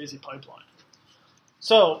crazy pipeline.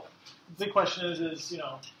 So the big question is, you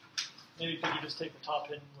know, maybe could you just take the top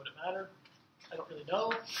hidden? Would it matter? I don't really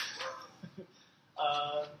know.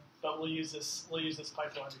 But we'll use this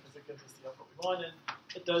pipeline because it gives us the output we want, and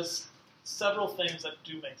it does several things that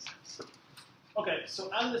do make sense. Okay, so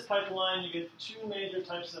out of this pipeline, you get 2 major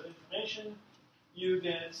types of information. You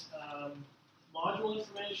get module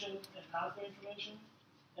information and pathway information,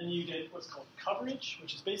 and you get what's called coverage,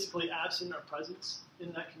 which is basically absent or presence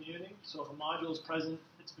in that community. So if a module is present,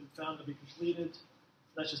 it's been found to be completed.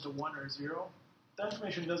 That's just a 1 or a 0. That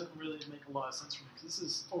information doesn't really make a lot of sense for me because this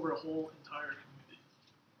is over a whole entire community.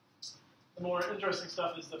 The more interesting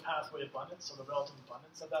stuff is the pathway abundance, so the relative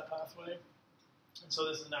abundance of that pathway. And so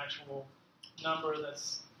this is an actual number that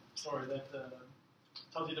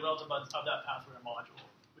tells you the relative abundance of that pathway or module,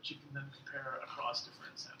 which you can then compare across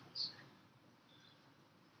different samples.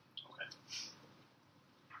 Okay.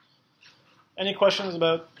 Any questions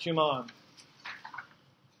about QMON?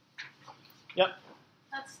 Yep.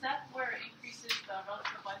 That step where it increases the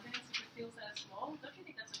relative abundance, if it feels that it's low, don't you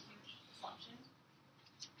think that's a huge assumption?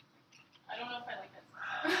 I don't know if I like that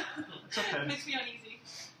step. It's okay. It makes me uneasy.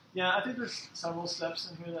 Yeah, I think there's several steps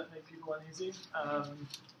in here that make people uneasy.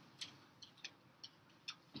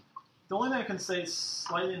 The only thing I can say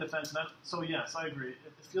slightly in defense, so yes, I agree.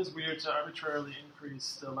 It feels weird to arbitrarily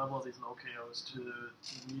increase the level of these low KOs to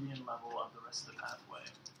the median level of the rest of the pathway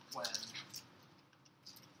when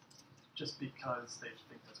just because they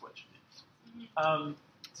think that's what you need.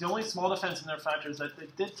 The only small defense in their factor is that they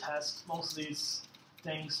did test most of these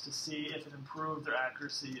things to see if it improved their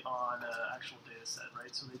accuracy on an actual data set,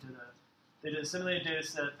 right? So they did a simulated data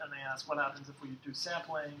set, and they asked what happens if we do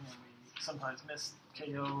sampling and we sometimes miss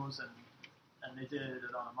KOs, and they did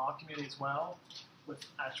it on a mock community as well with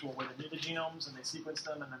actual where they knew the genomes and they sequenced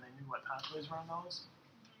them and then they knew what pathways were on those.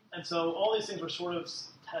 And so all these things were sort of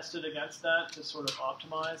tested against that to sort of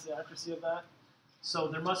optimize the accuracy of that. So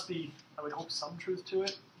there must be, I would hope, some truth to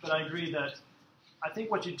it, but I agree that I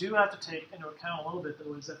think what you do have to take into account a little bit,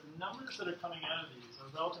 though, is that the numbers that are coming out of these are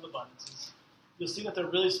relative abundances. You'll see that they're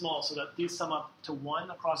really small, so that these sum up to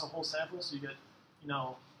 1 across a whole sample, so you get, 0.0003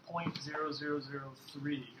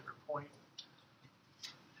 or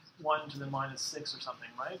 0.1 to the minus 6 or something,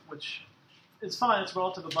 right? Which is fine, it's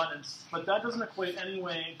relative abundance, but that doesn't equate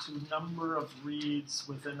anyway to number of reads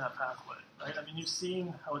within that pathway, right? I mean, you've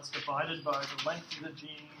seen how it's divided by the length of the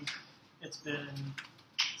gene. It's been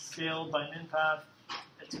scaled by minpath.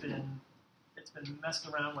 It's been messed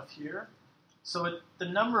around with here. So the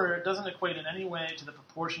number doesn't equate in any way to the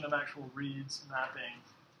proportion of actual reads mapping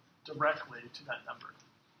directly to that number.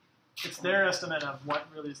 It's their estimate of what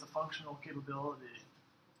really is the functional capability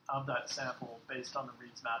of that sample based on the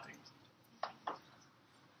reads mapping.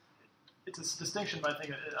 It's a distinction, but I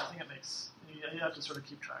think it makes, you have to sort of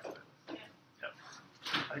keep track of it. Yeah,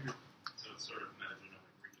 I agree. So it's sort of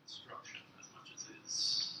metagenomic reconstruction as much as it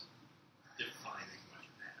is defining what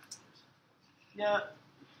you have. Yeah,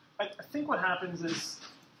 I think what happens is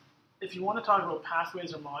if you want to talk about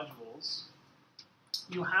pathways or modules,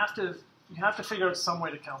 you have to figure out some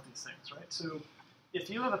way to count these things, right? So if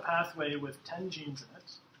you have a pathway with 10 genes in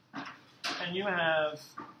it, and you have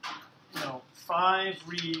 5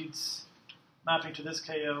 reads mapping to this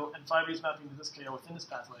KO and 5 reads mapping to this KO within this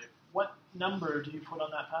pathway, what number do you put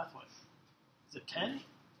on that pathway? Is it 10?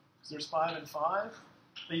 Because there's 5 and 5,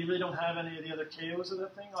 but you really don't have any of the other KOs of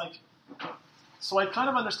that thing? So I kind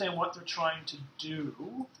of understand what they're trying to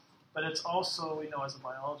do, but it's also, as a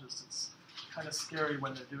biologist, it's kind of scary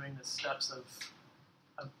when they're doing the steps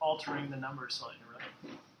of altering the numbers slightly,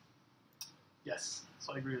 right? Yes,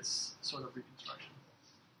 so I agree it's sort of reconstruction.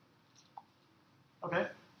 Okay.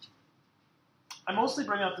 I mostly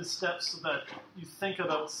bring up the steps so that you think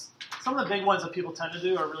about some of the big ones that people tend to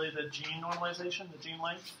do are really the gene normalization, the gene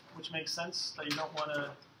length, which makes sense that you don't want to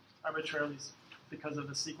arbitrarily because of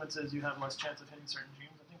the sequences, you have less chance of hitting certain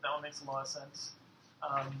genes. I think that one makes a lot of sense.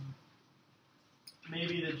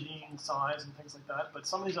 Maybe the gene size and things like that, but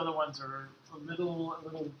some of these other ones are a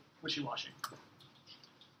little wishy-washy.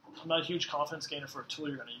 I'm not a huge confidence gainer for a tool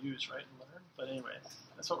you're going to use, right, and learn. But anyway,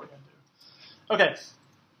 that's what we're going to do. Okay.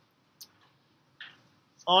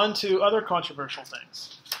 On to other controversial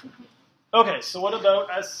things. Okay, so what about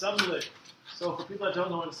assembly? So for people that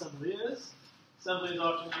don't know what assembly is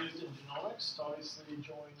often used in genomics to obviously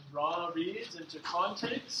join raw reads into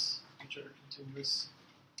contigs, which are continuous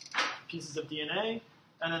pieces of DNA,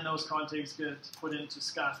 and then those contigs get put into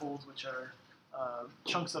scaffolds, which are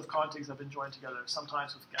chunks of contigs that have been joined together,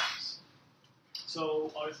 sometimes with gaps.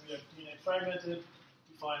 So obviously we have DNA fragmented,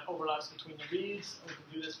 we find overlaps between the reads, and we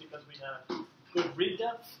can do this because we have good read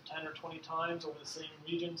depth, 10 or 20 times over the same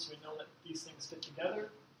region, so we know that these things fit together.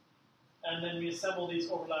 And then we assemble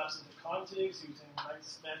these overlaps into contigs using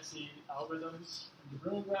nice fancy algorithms and de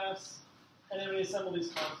Bruijn graphs, and then we assemble these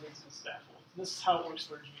contigs into scaffolds. This is how it works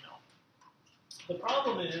for a genome. The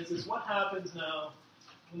problem is what happens now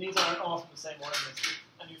when these aren't all from the same organism,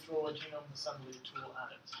 and you throw a genome assembly tool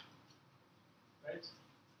at it, right?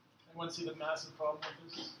 Anyone see the massive problem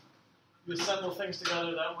with this? You assemble things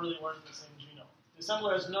together that really weren't in the same genome. The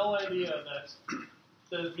assembler has no idea that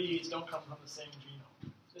the reads don't come from the same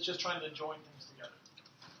genome. It's just trying to join things together.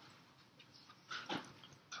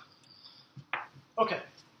 Okay,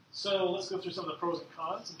 so let's go through some of the pros and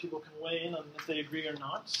cons, and people can weigh in on if they agree or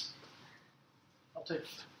not. I'll take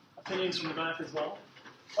opinions from the back as well.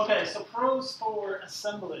 Okay, so pros for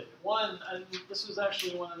assembly. One, and this was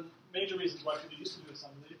actually one of the major reasons why people used to do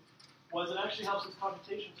assembly, was it actually helps with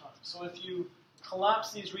computation time. So if you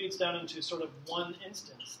collapse these reads down into sort of one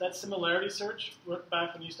instance, that similarity search,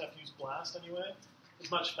 back when you used to have to use BLAST anyway, is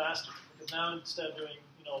much faster. Because now instead of doing,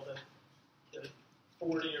 the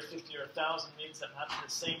 40 or 50 or 1,000 reads that map to the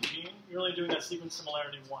same gene, you're only doing that sequence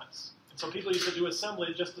similarity once. And so people used to do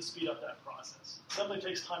assembly just to speed up that process. Assembly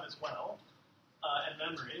takes time as well, and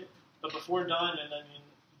memory, but before diamond, I mean,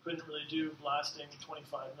 you couldn't really do blasting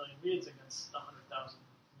 25 million reads against a 100,000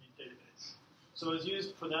 read database. So it was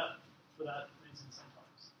used for that reason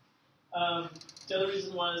sometimes. The other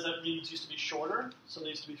reason was that reads used to be shorter, so they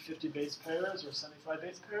used to be 50 base pairs or 75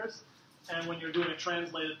 base pairs. And when you're doing a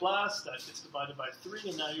translated blast, that gets divided by 3,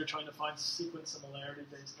 and now you're trying to find sequence similarity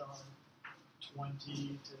based on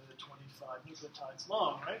 20 to 25 nucleotides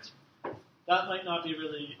long, right? That might not be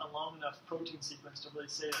really a long enough protein sequence to really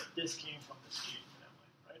say that this came from this gene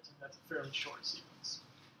family, right? And that's a fairly short sequence.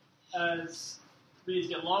 As reads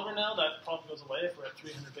get longer now, that problem goes away. If we're at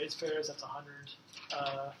 300 base pairs, that's 100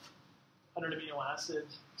 amino acid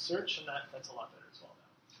search, and that's a lot better as well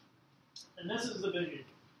now. And this is the biggie.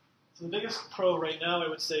 So the biggest pro right now, I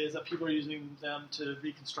would say, is that people are using them to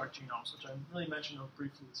reconstruct genomes, which I really mentioned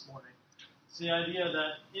briefly this morning. It's the idea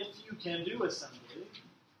that if you can do assembly,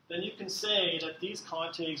 then you can say that these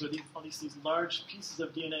contigs, or at least these large pieces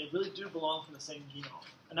of DNA, really do belong from the same genome.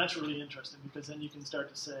 And that's really interesting, because then you can start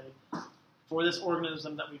to say, for this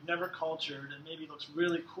organism that we've never cultured and maybe looks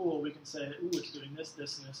really cool, we can say, ooh, it's doing this,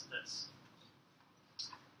 this, and this, and this.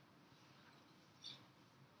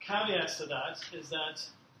 Caveats to that is that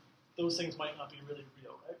those things might not be really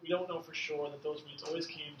real, right? We don't know for sure that those reads always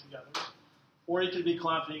came together, or you could be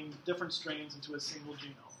clamping different strains into a single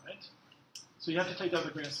genome, right? So you have to take that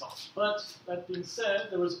with a grain of salt. But that being said,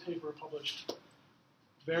 there was a paper published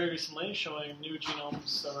very recently showing new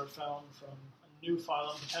genomes that were found from a new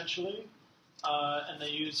phylum potentially, and they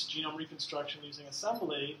used genome reconstruction using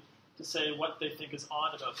assembly to say what they think is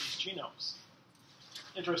odd about these genomes.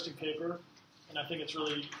 Interesting paper, and I think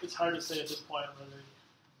it's hard to say at this point whether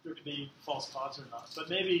there could be false spots or not. But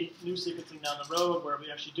maybe new sequencing down the road where we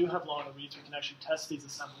actually do have longer reads, we can actually test these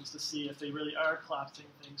assemblies to see if they really are collapsing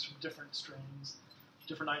things from different strains,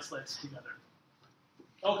 different isolates together.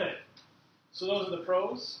 Okay, so those are the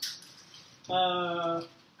pros.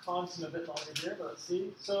 Cons seem a bit longer here, but let's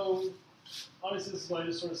see. So obviously this is what I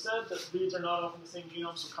just sort of said, that reads are not often the same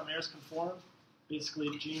genome, so chimeras can form. Basically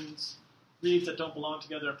reads that don't belong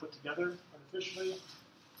together are put together artificially.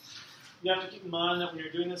 You have to keep in mind that when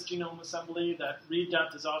you're doing this genome assembly, that read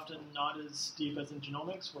depth is often not as deep as in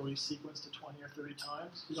genomics, where we sequence to 20 or 30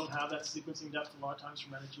 times. We don't have that sequencing depth a lot of times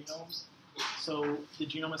for metagenomes. So the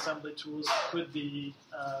genome assembly tools could be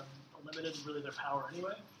limited in really their power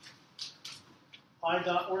anyway.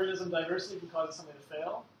 High organism diversity can cause something to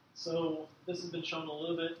fail. So this has been shown a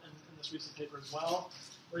little bit in this recent paper as well,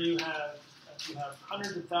 where you have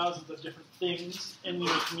hundreds of thousands of different things in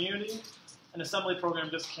your community. An assembly program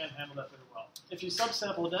just can't handle that very well. If you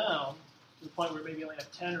subsample down, to the point where maybe you only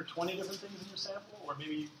have 10 or 20 different things in your sample, or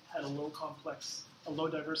maybe you had a low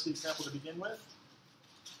diversity sample to begin with,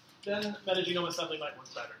 then metagenome assembly might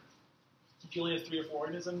work better. If you only have 3 or 4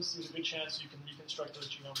 organisms, there's a good chance you can reconstruct those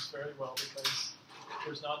genomes very well because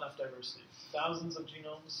there's not enough diversity. Thousands of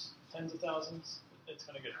genomes, tens of thousands, it's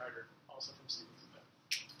going to get harder also from sequencing there.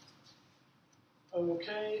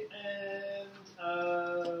 Okay,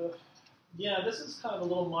 and yeah, this is kind of a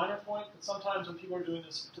little minor point, but sometimes when people are doing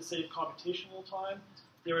this to save computational time,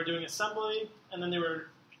 they were doing assembly, and then they were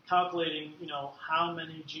calculating, how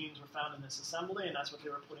many genes were found in this assembly, and that's what they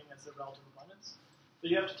were putting as the relative abundance. But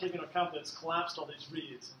you have to take into account that it's collapsed all these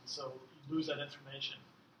reads, and so you lose that information.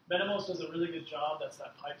 Metamos does a really good job. That's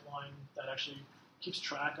that pipeline that actually keeps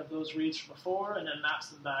track of those reads from before, and then maps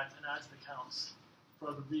them back and adds the counts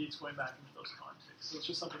for the reads going back into those contigs. So it's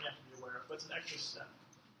just something you have to be aware of, but it's an extra step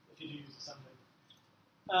if you do use assembly.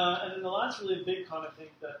 And then the last really big con, I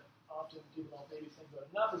think, that often people don't maybe think about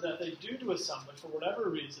enough is that they do assembly for whatever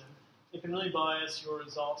reason. It can really bias your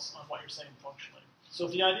results on what you're saying functionally. So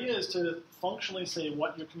if the idea is to functionally say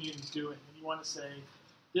what your community is doing, and you want to say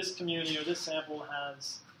this community or this sample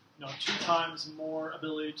has 2 times more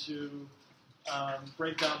ability to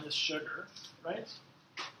break down this sugar, right?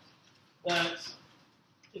 That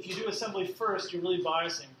if you do assembly first, you're really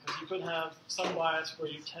biasing because you could have some bias where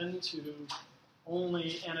you tend to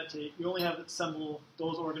only annotate, you only have assemble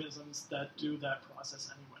those organisms that do that process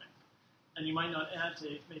anyway. And you might not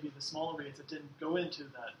annotate maybe the smaller reads that didn't go into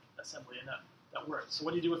that assembly and that worked. So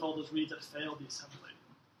what do you do with all those reads that failed the assembly?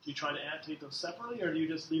 Do you try to annotate those separately, or do you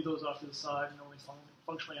just leave those off to the side and only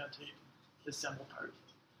functionally annotate the assemble part?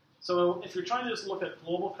 So if you're trying to just look at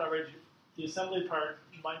global coverage, the assembly part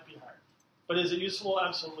might be hard. But is it useful?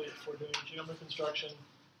 Absolutely, for doing genome reconstruction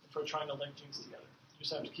and for trying to link genes together. You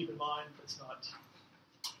just have to keep in mind it's not.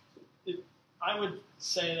 I would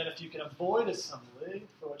say that if you can avoid assembly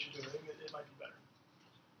for what you're doing, it might be better.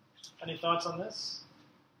 Any thoughts on this?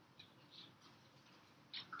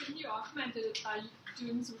 Couldn't you augment it by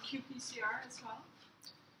doing some qPCR as well?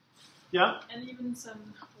 Yeah. And even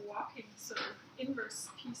some walking, so inverse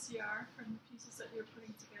PCR from the pieces that you're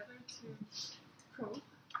putting together to probe.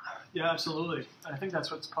 Yeah, absolutely. I think that's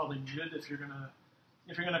what's probably needed if you're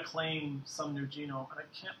gonna claim some new genome. And I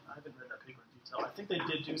haven't read that paper in detail. I think they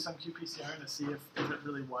did do some qPCR to see if it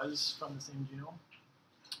really was from the same genome.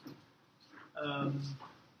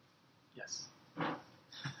 Yes.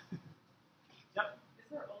 Yep. Is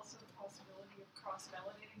there also the possibility of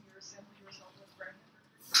cross-validating your assembly result with fragment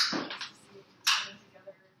records just to see if you're putting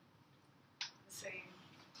together the same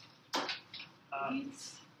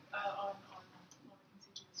leads on a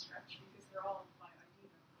contiguous stretch, because they're all by ID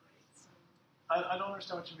number, right? So I don't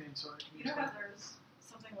understand what you mean. Sorry. you know how there's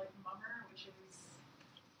something like Mummer, which is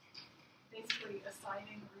basically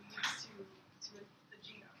assigning reads to the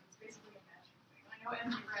genome. It's basically a matching thing. I know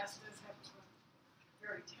MDRAS does have a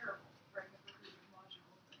very terrible fragment recruitment module.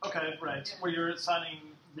 Okay, right. Yeah. Where you're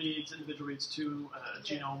assigning reads, individual reads to a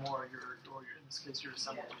genome or your in this case your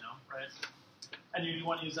assembled genome, right? And you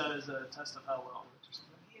want to use that as a test of how well it works or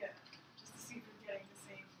something. Yeah, just to see if you're getting the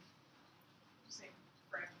same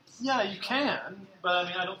fragments. Yeah, you can, but I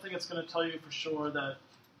mean, I don't think it's going to tell you for sure that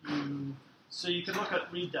you. So you can look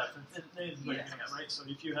at read depth, and what you're getting at, right? So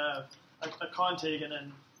if you have a contig, and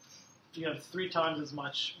then you have 3 times as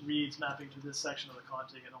much reads mapping to this section of the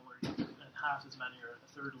contig, and half as many or a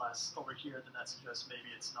third less over here, then that suggests maybe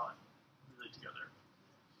it's not really together.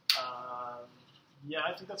 Yeah,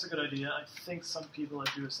 I think that's a good idea. I think some people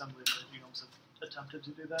that do assembly of genomes have attempted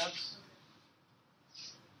to do that.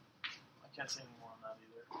 I can't say any more on that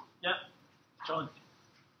either. Yeah, John.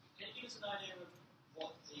 Can you give us an idea of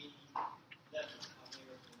what the level of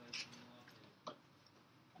your information might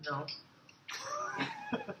be?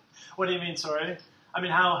 No. What do you mean, sorry? I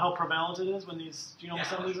mean, how prevalent it is when these genome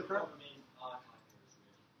assemblies occur?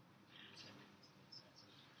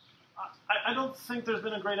 I don't think there's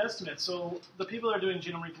been a great estimate. So the people that are doing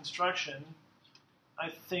genome reconstruction, I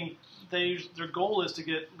think their goal is to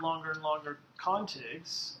get longer and longer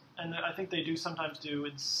contigs, and I think they do sometimes do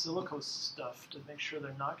in silico stuff to make sure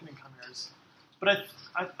they're not getting chimeras. But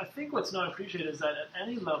I think what's not appreciated is that at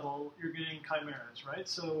any level you're getting chimeras, right?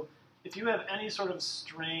 So if you have any sort of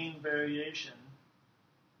strain variation,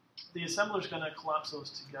 the assembler's going to collapse those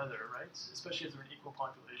together, right? Especially if they're in equal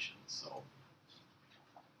populations. So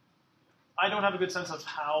I don't have a good sense of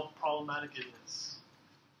how problematic it is.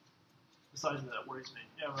 Besides that, worries me.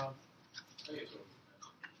 Yeah, Rob.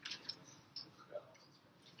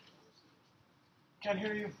 Can't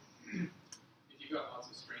hear you. If you've got lots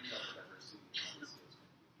of strain diversity, obviously it's going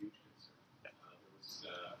to be a huge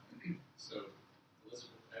concern. So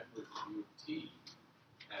Elizabeth Edwards, you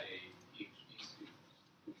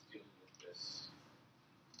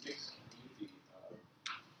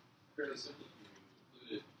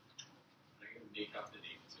make up the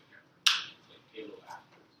names of characters, like Halo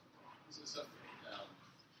actors. This is something,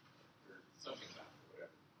 or something factor, whatever.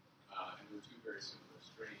 And there were two very similar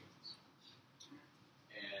strains.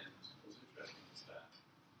 And what was interesting is that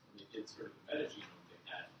when they did sort of the metagenome, they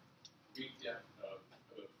had read depth of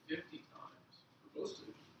about 50 times for most of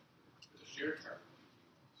the genome, for the shared target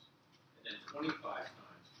genomes, and then 25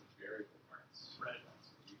 times for variable parts. Right. So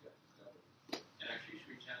you got double. And actually,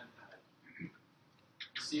 Sri-Chan had the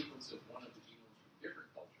sequence of one of the genomes from different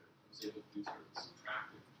culture and was able to do sort of a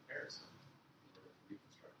subtractive comparison in order to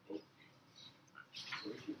reconstruct both genomes. So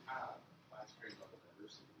if you have class strain level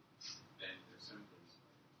diversity, then your assemblies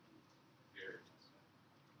vary.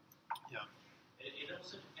 Yeah. It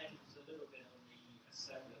also depends a little bit on the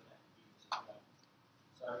assembler that you use as well.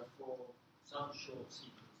 So for some short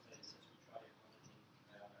sequence datasets, we try to accommodate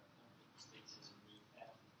conflict spaces and we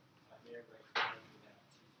have a error rate of maybe about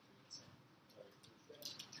 2 to 3%. So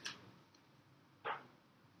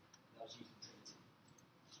that was using Trinity.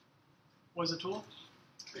 What was the tool?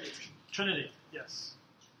 Trinity. Trinity, yes.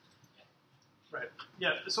 Right.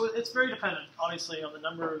 Yeah, so it's very dependent, obviously, on the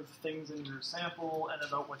number of things in your sample and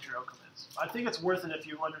about what your outcome is. I think it's worth it if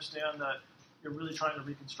you understand that you're really trying to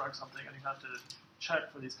reconstruct something and you have to check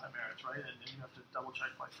for these chimeras, right? And you have to double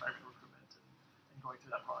check by fragment recruitment and going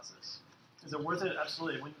through that process. Is it worth it?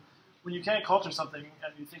 Absolutely. When you can't culture something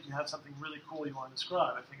and you think you have something really cool you want to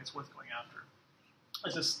describe, I think it's worth going after.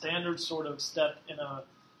 It's a standard sort of step in a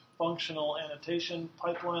functional annotation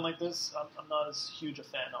pipeline like this. I'm not as huge a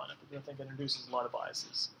fan on it because I think it introduces a lot of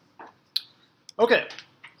biases. Okay.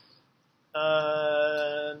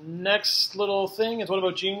 Next little thing is what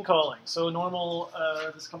about gene calling? So normal,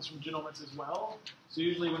 this comes from genomics as well. So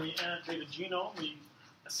usually when we annotate a genome, we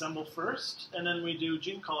assemble first, and then we do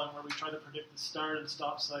gene calling where we try to predict the start and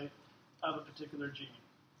stop site of a particular gene.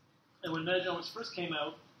 And when metagenomics first came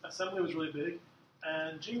out, assembly was really big,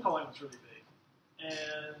 and gene calling was really big.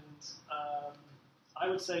 And I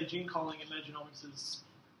would say gene calling in metagenomics is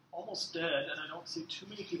almost dead, and I don't see too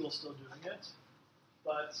many people still doing it.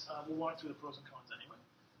 But we'll walk through the pros and cons anyway.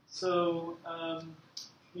 So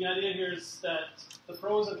the idea here is that the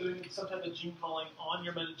pros of doing some type of gene calling on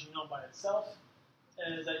your metagenome by itself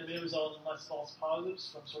is that you may result in less false positives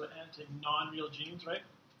from sort of annotating non-real genes, right?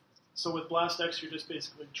 So with BLASTX, you're just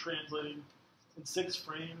basically translating in 6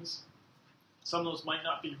 frames. Some of those might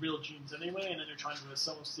not be real genes anyway, and then you're trying to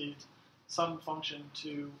associate some function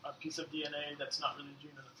to a piece of DNA that's not really a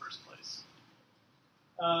gene in the first place.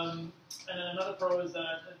 And then another pro is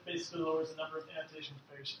that it basically lowers the number of annotation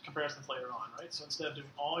comparisons later on, right? So instead of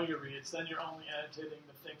doing all your reads, then you're only annotating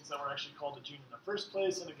the things that were actually called a gene in the first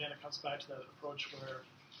place. And again, it comes back to that approach where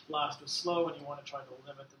BLAST was slow and you want to try to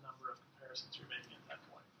limit the number of comparisons you're making at that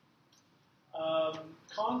point.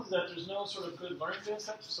 Cons is that there's no sort of good learning data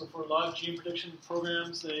set. So for a lot of gene prediction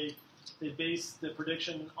programs, they base the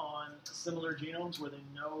prediction on similar genomes where they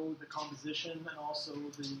know the composition and also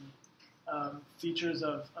the features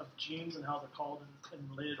of genes and how they're called in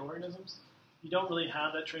related organisms. You don't really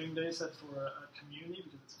have that training data set for a community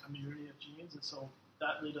because it's a community of genes, and so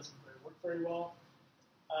that really doesn't work very well.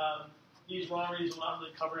 These long reads will not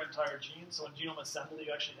really cover entire genes, so in genome assembly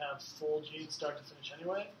you actually have full genes start to finish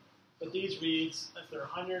anyway. But these reads, if they're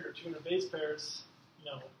 100 or 200 base pairs, you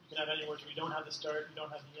can have anywhere where you don't have the start, you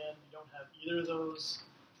don't have the end, you don't have either of those.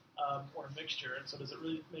 Or a mixture, and so does it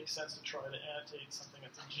really make sense to try to annotate something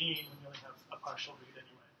that's a gene when you only have a partial read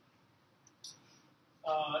anyway?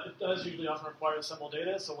 It does usually often require assembled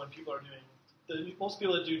data, so when people are doing, most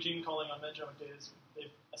people that do gene calling on metagenomic data,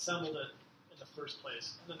 they've assembled it in the first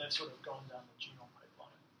place, and then they've sort of gone down the genome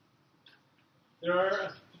pipeline. There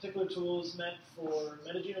are particular tools meant for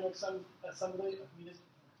metagenome assembly,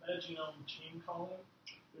 metagenome gene calling.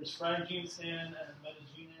 There's frag gene scan and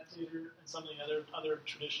metagene annotator, and some of the other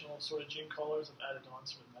traditional sort of gene callers have added on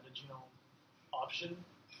sort of metagenome option.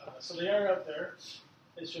 So they are out there.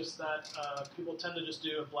 It's just that people tend to just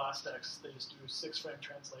do a BLASTX. They just do a 6-frame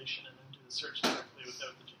translation and then do the search directly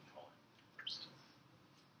without the gene calling first.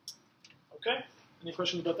 Okay, any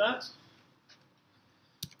questions about that?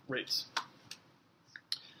 Great.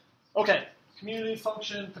 Okay, community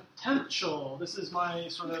function potential. This is my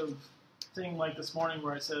sort of thing like this morning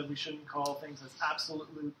where I said we shouldn't call things as absolute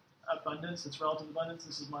abundance, it's relative abundance.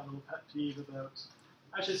 This is my little pet peeve about,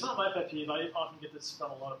 actually it's not my pet peeve, I often get this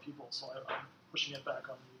from a lot of people, so I'm pushing it back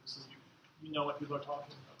on you so you know what people are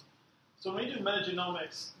talking about. So when we do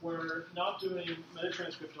metagenomics, we're not doing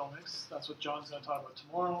metatranscriptomics, that's what John's going to talk about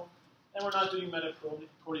tomorrow, and we're not doing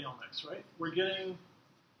metaproteomics, right? We're getting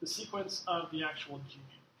the sequence of the actual gene.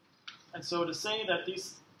 And so to say that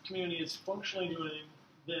this community is functionally doing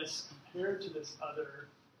this compared to this other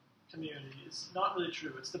community is not really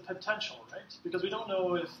true. It's the potential, right? Because we don't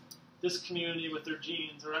know if this community with their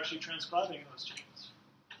genes are actually transcribing those genes.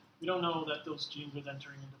 We don't know that those genes are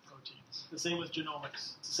entering into proteins. The same with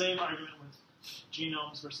genomics. It's the same argument with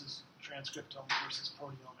genomes versus transcriptomes versus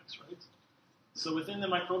proteomics, right? So within the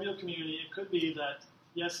microbial community, it could be that,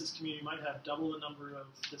 yes, this community might have double the number of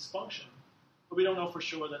dysfunction, but we don't know for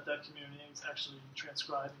sure that that community is actually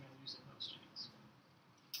transcribing and using those genes.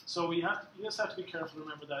 So you just have to be careful to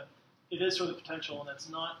remember that it is sort of the potential, and it's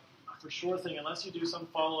not a for sure thing unless you do some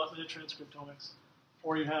follow-up metatranscriptomics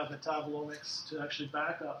or you have metabolomics to actually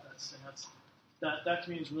back up that stance, that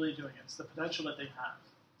community is really doing it. It's the potential that they have.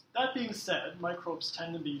 That being said, microbes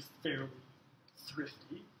tend to be fairly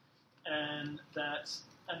thrifty, and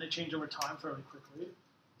they change over time fairly quickly.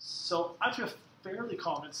 So I feel fairly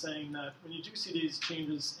confident saying that when you do see these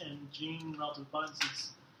changes in gene relative abundances,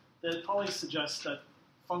 that it probably suggests that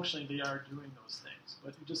functionally they are doing those things,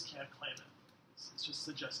 but you just can't claim it. It's just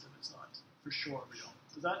suggestive. It's not for sure real.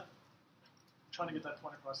 Does that? I'm trying to get that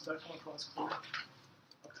point across. Does that come across clear?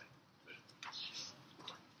 Okay. Good.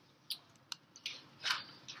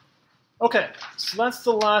 Okay. So that's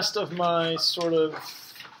the last of my sort of,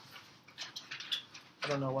 I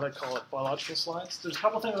don't know what I call it, biological slides. There's a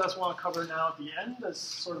couple things I just want to cover now at the end as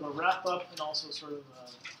sort of a wrap-up and also sort of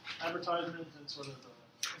advertisement and sort of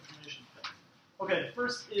information thing. Okay,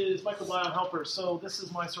 first is microbiome helpers. So this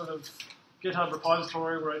is my sort of GitHub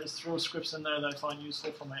repository where I just throw scripts in there that I find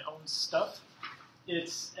useful for my own stuff.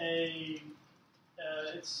 It's a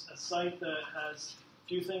site that has a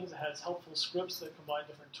few things. It has helpful scripts that combine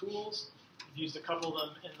different tools. We've used a couple of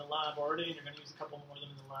them in the lab already, and you're going to use a couple more of them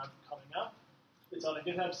in the lab coming up. It's on a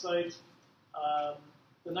GitHub site.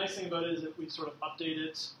 The nice thing about it is that we sort of update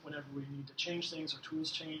it whenever we need to change things or tools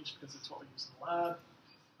change because it's what we use in the lab.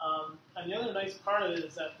 And the other nice part of it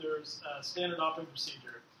is that there's a standard operating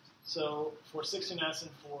procedure. So for 16S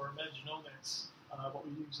and for metagenomics, what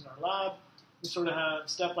we use in our lab, we sort of have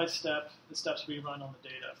step-by-step the steps we run on the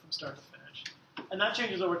data from start to finish. And that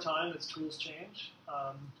changes over time as tools change,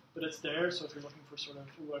 but it's there. So if you're looking for sort of,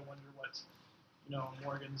 ooh, I wonder what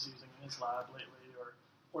Morgan's using in his lab lately,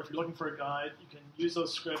 or if you're looking for a guide, you can use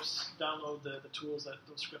those scripts, download the tools that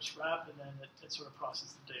those scripts wrap, and then it sort of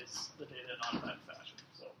processes the data in automatic fashion.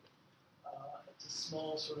 So it's a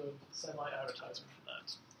small sort of semi-advertisement for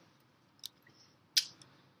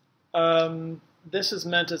that. This is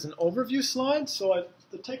meant as an overview slide. So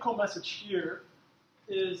the take-home message here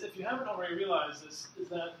is, if you haven't already realized this, is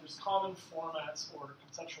that there's common formats or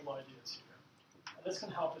conceptual ideas here. And this can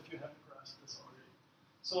help if you haven't grasped this already.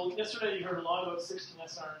 So yesterday you heard a lot about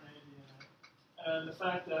 16S RNA DNA and the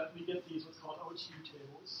fact that we get these what's called OTU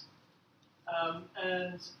tables.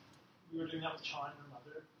 And we were doing that with China and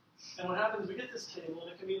Mother. And what happens is we get this table,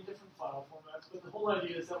 and it can be in different file formats, but the whole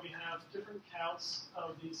idea is that we have different counts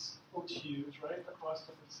of these OTUs, right, across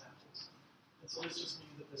different samples. And so this just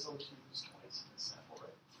means that this OTU is twice in this sample,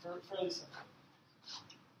 right? Fairly simple.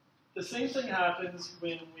 The same thing happens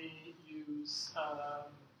when we use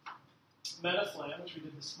Metaflam, which we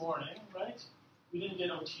did this morning, right? We didn't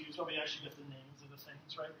get OTUs, but we actually get the names of the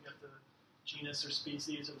things, right? We get the genus or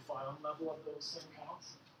species or the phylum level of those same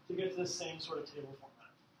counts to get to the same sort of table format.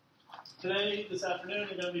 Today, this afternoon,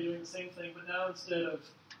 we're going to be doing the same thing, but now instead of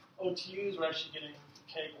OTUs, we're actually getting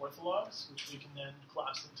K orthologs, which we can then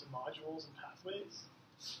collapse into modules and pathways.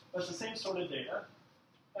 But it's the same sort of data.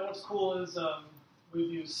 And what's cool is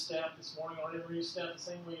we've used STAMP this morning already. We're using STAMP the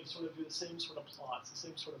same way to sort of do the same sort of plots, the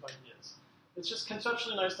same sort of ideas. It's just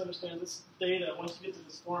conceptually nice to understand this data, once you get to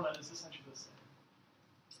this format, is essentially the same.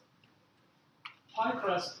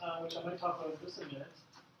 PyCrust, which I might talk about in just a minute,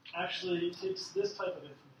 actually takes this type of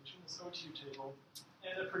information, this OTU table,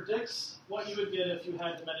 and it predicts what you would get if you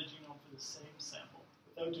had the metagenome for the same sample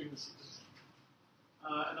without doing the sequencing.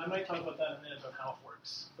 And I might talk about that in a minute about how it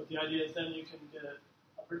works. But the idea is then you can get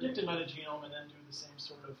a predicted metagenome and then do the same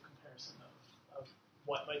sort of comparison of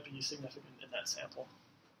what might be significant in that sample.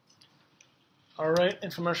 All right,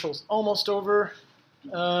 infomercial's almost over.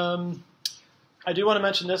 I do want to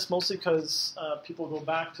mention this mostly because people go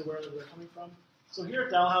back to where they're coming from. So here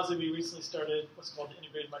at Dalhousie, we recently started what's called the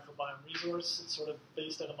Integrated Microbiome Resource. It's sort of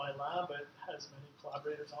based out of my lab, but it has many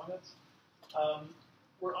collaborators on it.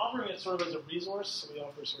 We're offering it sort of as a resource, so we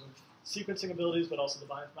offer sort of sequencing abilities, but also the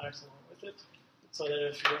bioinformatics along with it. So that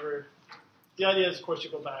if you ever, the idea is, of course,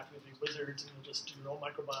 you go back and you'll be wizards and you'll just do your own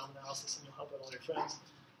microbiome analysis and you'll help out all your friends.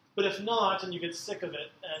 But if not, and you get sick of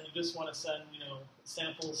it, and you just want to send,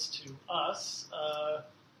 samples to us,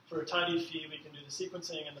 for a tidy fee, we can do the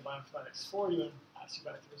sequencing and the bioinformatics for you and pass you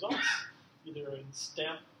back the results, either in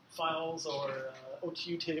STAMP files or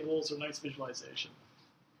OTU tables or nice visualization.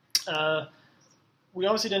 We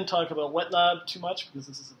obviously didn't talk about wet lab too much because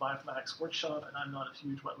this is a bioinformatics workshop and I'm not a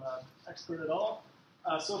huge wet lab expert at all.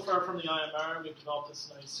 So far from the IMR, we've developed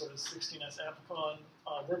this nice sort of 16S Amplicon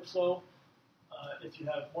workflow. If you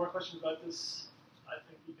have more questions about this, I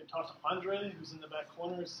think you can talk to Andre, who's in the back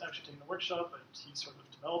corner. He's actually taking the workshop, but he sort of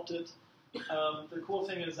developed it. The cool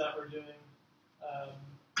thing is that we're doing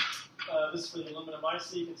this for the Illumina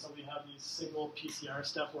MySeq, and so we have these single PCR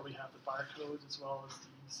step where we have the barcodes as well as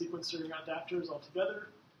the sequencer adapters all together.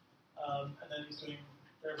 And then he's doing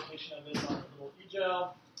verification of this on a little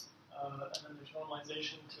eGel. And then there's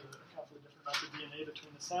normalization to account for the different amounts of DNA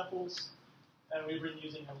between the samples. And we've been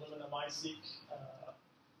using Illumina MySeq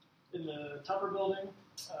in the Tupper building,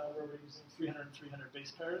 where we're using 300 and 300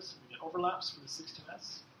 base pairs. We get overlaps for the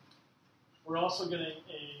 16S. We're also getting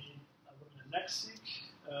a Illumina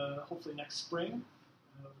NextSeq, hopefully next spring,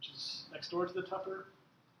 which is next door to the Tupper.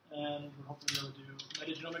 And we're hoping to be able to do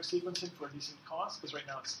metagenomic sequencing for a decent cost, because right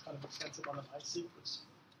now it's kind of expensive on the MySeq. It's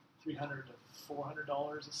 $300 to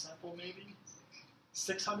 $400 a sample, maybe.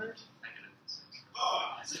 $600?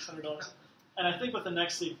 $600. And I think with the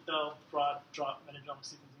NextSeq, they'll drop metagenomic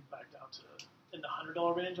sequencing back down to in the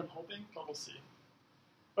 $100 range, I'm hoping, but we'll see.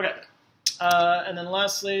 Okay. And then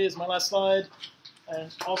lastly is my last slide,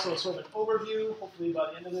 and also sort of an overview. Hopefully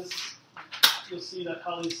by the end of this, you'll see that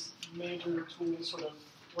how these major tools sort of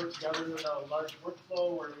work together in a large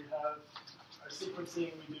workflow where we have our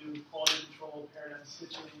sequencing, we do quality control, paradigm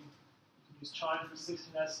stitching, you can use Chime for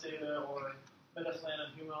 16S data, or Metaflan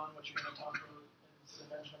and Human, which you're going to talk about in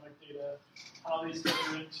metagenomic data, how these fit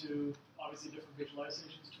into obviously different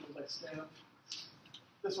visualizations, tools like STAMP.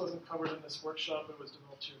 This wasn't covered in this workshop, it was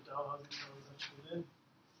developed here at Dalhousie, so I was actually in.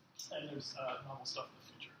 And there's novel stuff in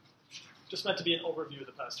the future. Just meant to be an overview of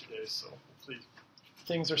the past 2 days, so hopefully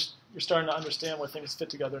you're starting to understand where things fit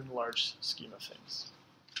together in the large scheme of things.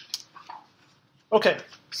 Okay,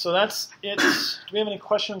 so that's it. Do we have any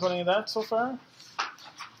questions on any of that so far?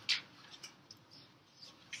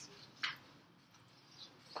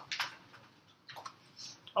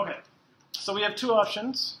 Okay, so we have two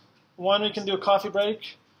options. One, we can do a coffee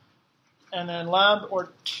break and then lab,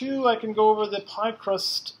 or two, I can go over the pie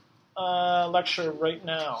crust lecture right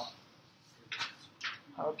now.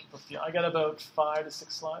 How do people feel? I got about 5 to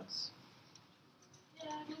 6 slides. Yeah,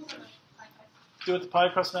 I don't know. Do it the pie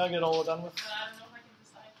crust now, get it all done with. I don't know if I can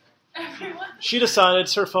decide for everyone. She decided,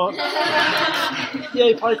 it's her fault.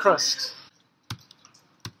 Yay, pie crust.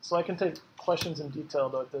 So I can take questions in detail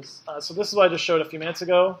about this. So this is what I just showed a few minutes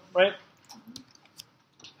ago, right?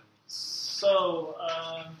 So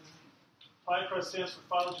pie crust stands for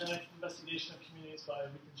Phylogenetic Investigation of Communities by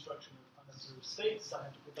Reconstruction of Unobserved States. I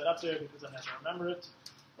have to put that up there because I never remember it.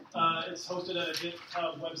 It's hosted at a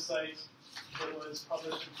GitHub website. It was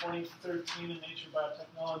published in 2013 in Nature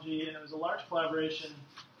Biotechnology, and it was a large collaboration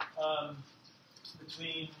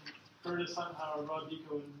between Curtis Hunthauer, Rod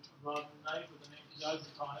Vico, and Rob Knight, with the name he does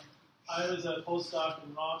at the time. I was a postdoc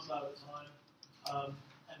in Rob's lab at the time,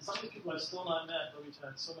 and some of these people I've still not met, but we've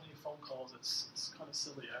had so many phone calls, it's kind of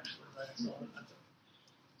silly, actually, right?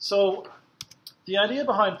 So the idea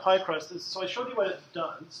behind pie crust is, so I showed you what it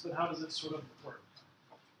does, but how does it sort of work?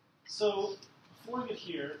 So before we get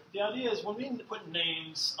here, the idea is when we put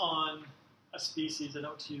names on a species, an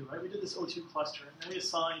O2, right? We did this O2 cluster, and then we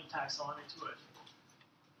assigned taxonomy to it.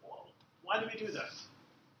 Well, why do we do that?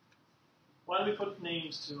 Why do we put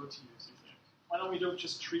names to OTUs, do you think? Why don't we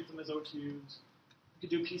just treat them as OTUs? We could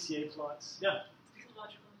do PCA plots. Yeah?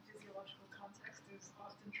 Ecological and physiological context is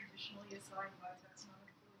often traditionally assigned by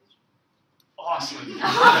taxonomic affiliation. Awesome.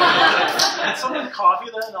 Can someone copy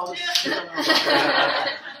that and I'll just sit on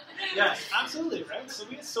that? Yes, absolutely, right? So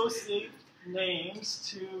we associate names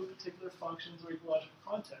to particular functions or ecological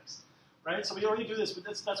context, right? So we already do this, but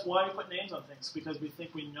that's why we put names on things, because we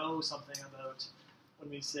think we know something about, when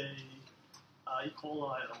we say E.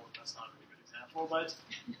 coli, that's not a really good example, but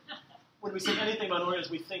when we say anything about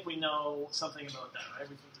organisms, we think we know something about that, right?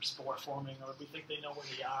 We think they're spore forming, or we think they know where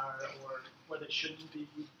they are, or where they shouldn't be,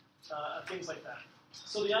 things like that.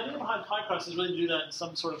 So the idea behind pie crust is really to do that in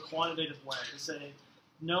some sort of quantitative way, to say,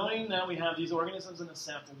 knowing that we have these organisms in the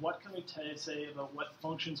sample, what can we say about what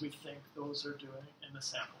functions we think those are doing in the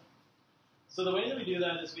sample? So the way that we do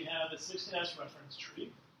that is we have a 16S reference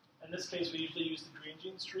tree. In this case, we usually use the green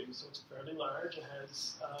genes tree, so it's fairly large. It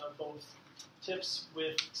has both tips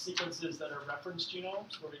with sequences that are reference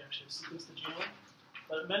genomes, where we actually sequence the genome,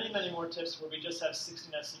 but many, many more tips where we just have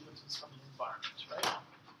 16S sequences from the environment, right?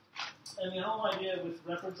 And the whole idea with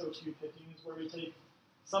reference O2 picking is where we take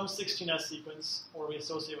some 16S sequence, or we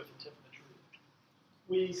associate with the tip in the tree.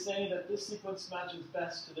 We say that this sequence matches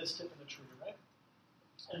best to this tip in the tree, right?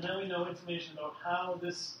 And then we know information about how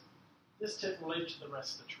this tip relates to the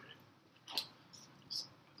rest of the tree. Just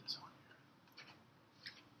put this on here.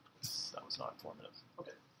 That was not informative.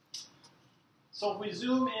 Okay. So if we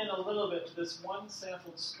zoom in a little bit to this one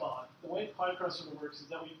sampled spot, the way PyCrust sort of works is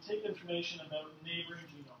that we take information about neighboring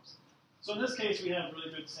genomes. So in this case, we have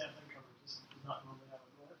really good sampling coverage. This is not normally how it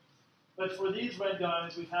would work. But for these red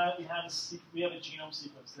guys, we have a genome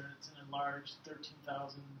sequence there. It's an enlarged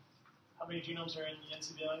 13,000. How many genomes are in the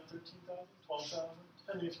NCBI? 13,000? 12,000?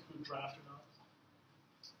 Depending if you do draft or not.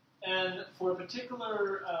 And for a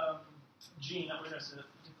particular gene that we're interested in, a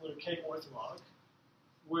particular K ortholog,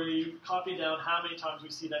 we copy down how many times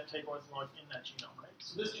we see that K ortholog in that genome, right?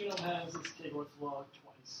 So this genome has this K ortholog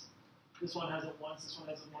twice. This one has it once, this one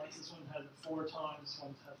has it once, this one has it 4 times, this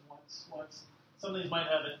one has it once. Some of these might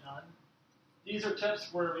have it none. These are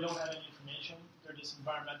tips where we don't have any information. They're just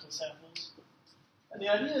environmental samples. And the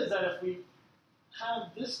idea is that if we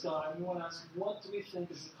have this guy, we want to ask, what do we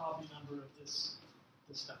think is the copy number of this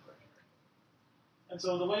step right here? And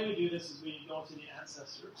so the way we do this is we go to the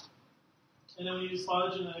ancestor, and then we use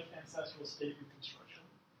phylogenetic ancestral state reconstruction,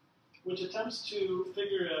 which attempts to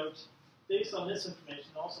figure out, based on this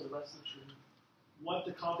information, also the rest of the tree, what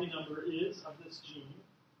the copy number is of this gene,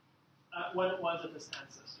 what it was at this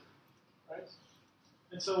ancestor, right?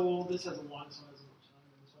 And so this has a 1, this one has a 2,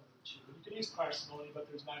 this one has a 2. You can use parsimony, but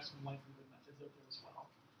there's maximum likelihood methods out there as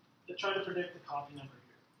well that try to predict the copy number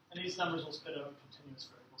here. And these numbers will spit out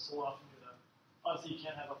continuous variables, so we'll often get obviously you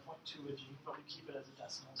can't have a 0.2 a gene, but we keep it as a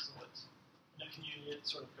decimal so that in a community it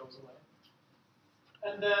sort of goes away.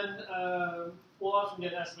 And then we'll often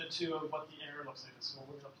get an estimate too of what the error looks like, so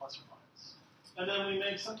we're going to plus or minus. And then we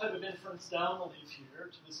make some type of inference down the leaf here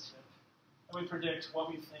to this tip, and we predict what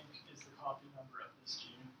we think is the copy number of this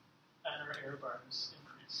gene, and our error bars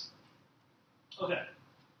increase. Okay,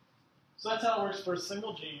 so that's how it works for a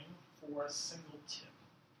single gene for a single tip.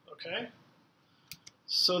 Okay?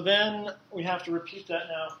 So then we have to repeat that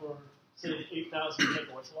now for, say, 8,000 K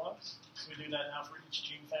orthologs. So we do that now for each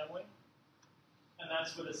gene family. And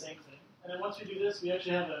that's for the same thing. And then once we do this, we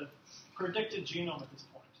actually have a predicted genome at this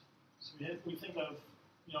point. So we think of,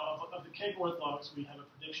 of the K orthologs, we have a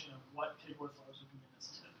prediction of what K orthologs would be in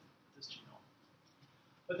this tip, this genome.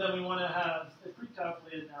 But then we want to have it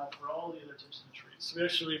pre-calculated now for all the other tips in the tree. So we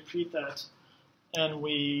actually repeat that, and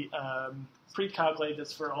we pre-calculate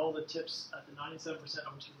this for all the tips at the 97% O2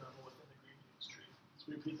 level within the green use tree. So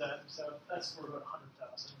we repeat that, so that's for about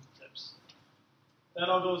 100,000 tips. That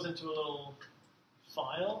all goes into a little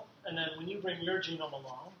file, and then when you bring your genome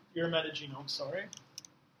along, your metagenome, sorry,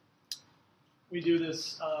 we do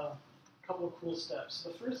this couple of cool steps.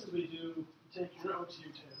 The first is we take your O2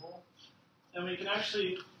 table, and we can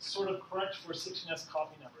actually sort of correct for 16S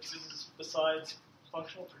copy numbers. This is besides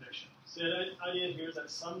functional prediction. So the idea here is that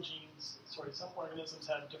some organisms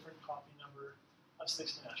have different copy number of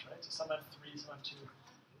 16S, right? So some have 3, some have 2.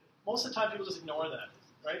 Most of the time, people just ignore that,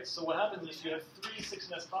 right? So what happens is you have 3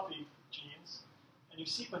 16S copy genes, and you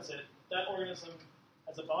sequence it. That organism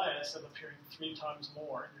has a bias of appearing 3 times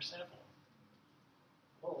more in your sample.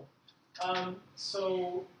 Whoa.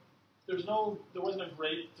 So there was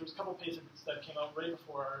a couple of papers that came out right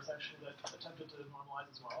before ours, actually, that attempted to normalize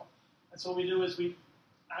as well. And so what we do is we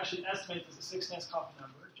actually estimate this a 16S copy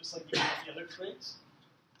number, just like we do with the other traits.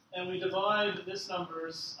 And we divide this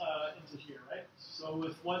numbers into here, right? So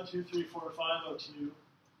with 1, 2, 3, 4, 5, O2,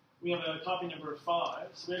 we have a copy number of 5.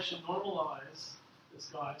 So we actually normalize this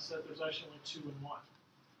guy so that there's actually only 2 and 1.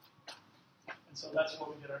 And so that's what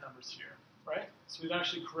we get our numbers here, right? So we've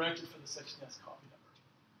actually corrected for the 16S copy number.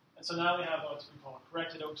 And so now we have what we call a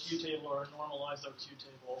corrected OQ table or a normalized OQ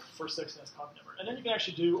table for 16S copy number. And then you can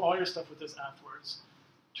actually do all your stuff with this afterwards.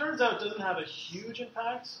 Turns out it doesn't have a huge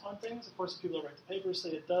impact on things. Of course, people that write the papers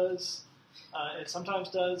say it does. It sometimes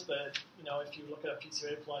does, but if you look at a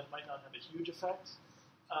PCA plot, it might not have a huge effect.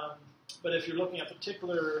 But if you're looking at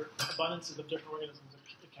particular abundances of different organisms,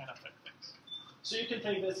 it can affect things. So you can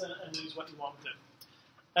take this and use what you want with it.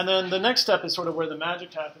 And then the next step is sort of where the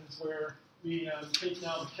magic happens, where we take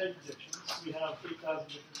now the K predictions. We have 8,000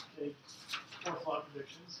 different K ortholog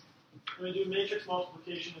predictions. And we do matrix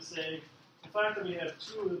multiplication to say, the fact that we have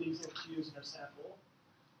 2 of these OQs in our sample,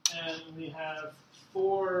 and we have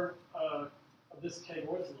 4 of this K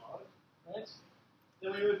ortholog, right?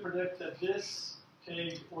 Then we would predict that this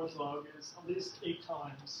K ortholog is at least 8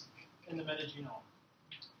 times in the metagenome,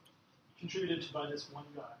 contributed to by this one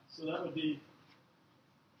guy. So that would be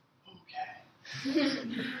okay.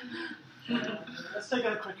 Let's take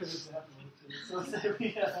a quicker example. So let's say we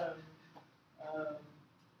have,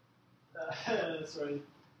 sorry,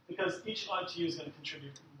 because each OQ is going to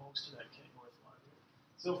contribute most to that K ortholog.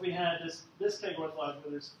 So if we had this keg ortholog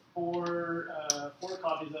where there's four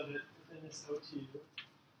copies of it within this O2,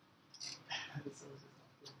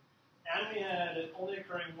 and we had it only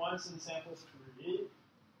occurring once in sample 3,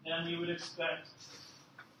 then we would expect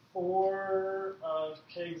 4 of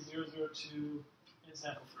keg 002 in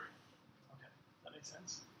sample 3. Okay, that makes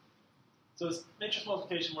sense? So it's matrix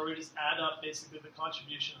multiplication where we just add up basically the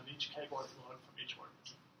contribution of each keg ortholog from each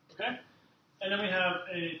organism. Okay? And then we have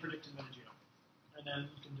a predicted metagenome. And then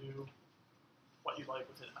you can do what you like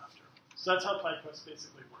with it after. So that's how PyQuest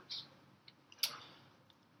basically works.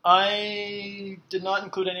 I did not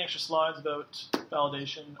include any extra slides about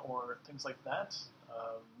validation or things like that.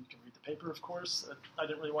 You can read the paper, of course. I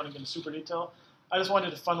didn't really want to get into super detail. I just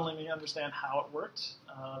wanted to fundamentally understand how it worked.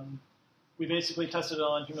 We basically tested it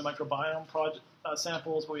on human microbiome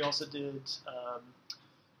samples, but we also did,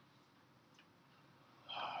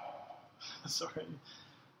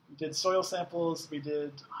 we did soil samples, we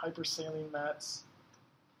did hypersaline mats,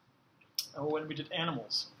 and we did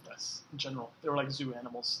animals, yes, in general. They were like zoo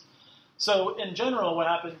animals. So in general, what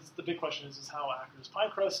happens, the big question is how accurate is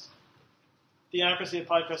PyQuest? The accuracy of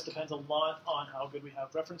PyQuest depends a lot on how good we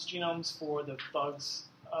have reference genomes for the bugs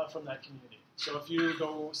from that community. So if you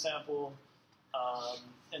go sample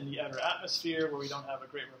in the outer atmosphere where we don't have a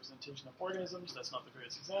great representation of organisms, that's not the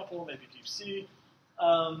greatest example, maybe deep sea,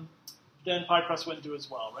 then PyQuest wouldn't do as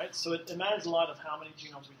well, right? So it matters a lot of how many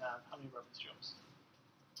genomes we have, how many reference genomes.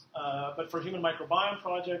 But for Human Microbiome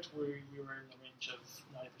Project, we were in the range of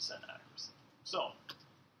 90% accuracy. So,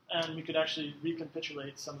 and we could actually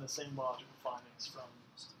recapitulate some of the same logical findings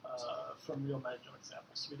from real metagenomic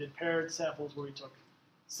samples. So we did paired samples where we took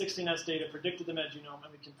 16S data, predicted the metagenome,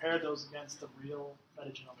 and we compared those against the real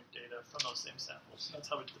metagenomic data from those same samples. That's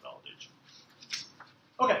how we did the validation.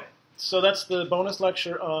 Okay, so that's the bonus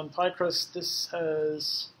lecture on PyQuest. This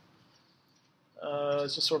has,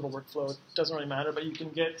 it's just sort of a workflow. It doesn't really matter, but you can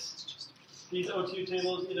get these O2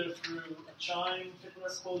 tables either through a Chime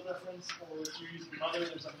closed reference, or if you're using Mother,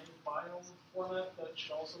 there's a main biome format that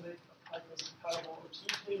should also make a PyQuest compatible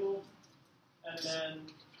O2 table. And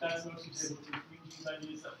then that's an O2 table with green gene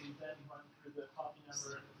IDs that we then run through the copy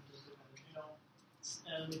number and the predicted metagenome.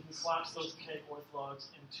 And we can collapse those keg orthologs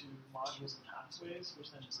into modules and pathways,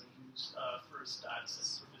 which then is used for stats and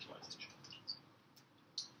for visualization.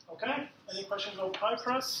 Okay, any questions about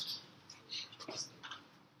PyQuest?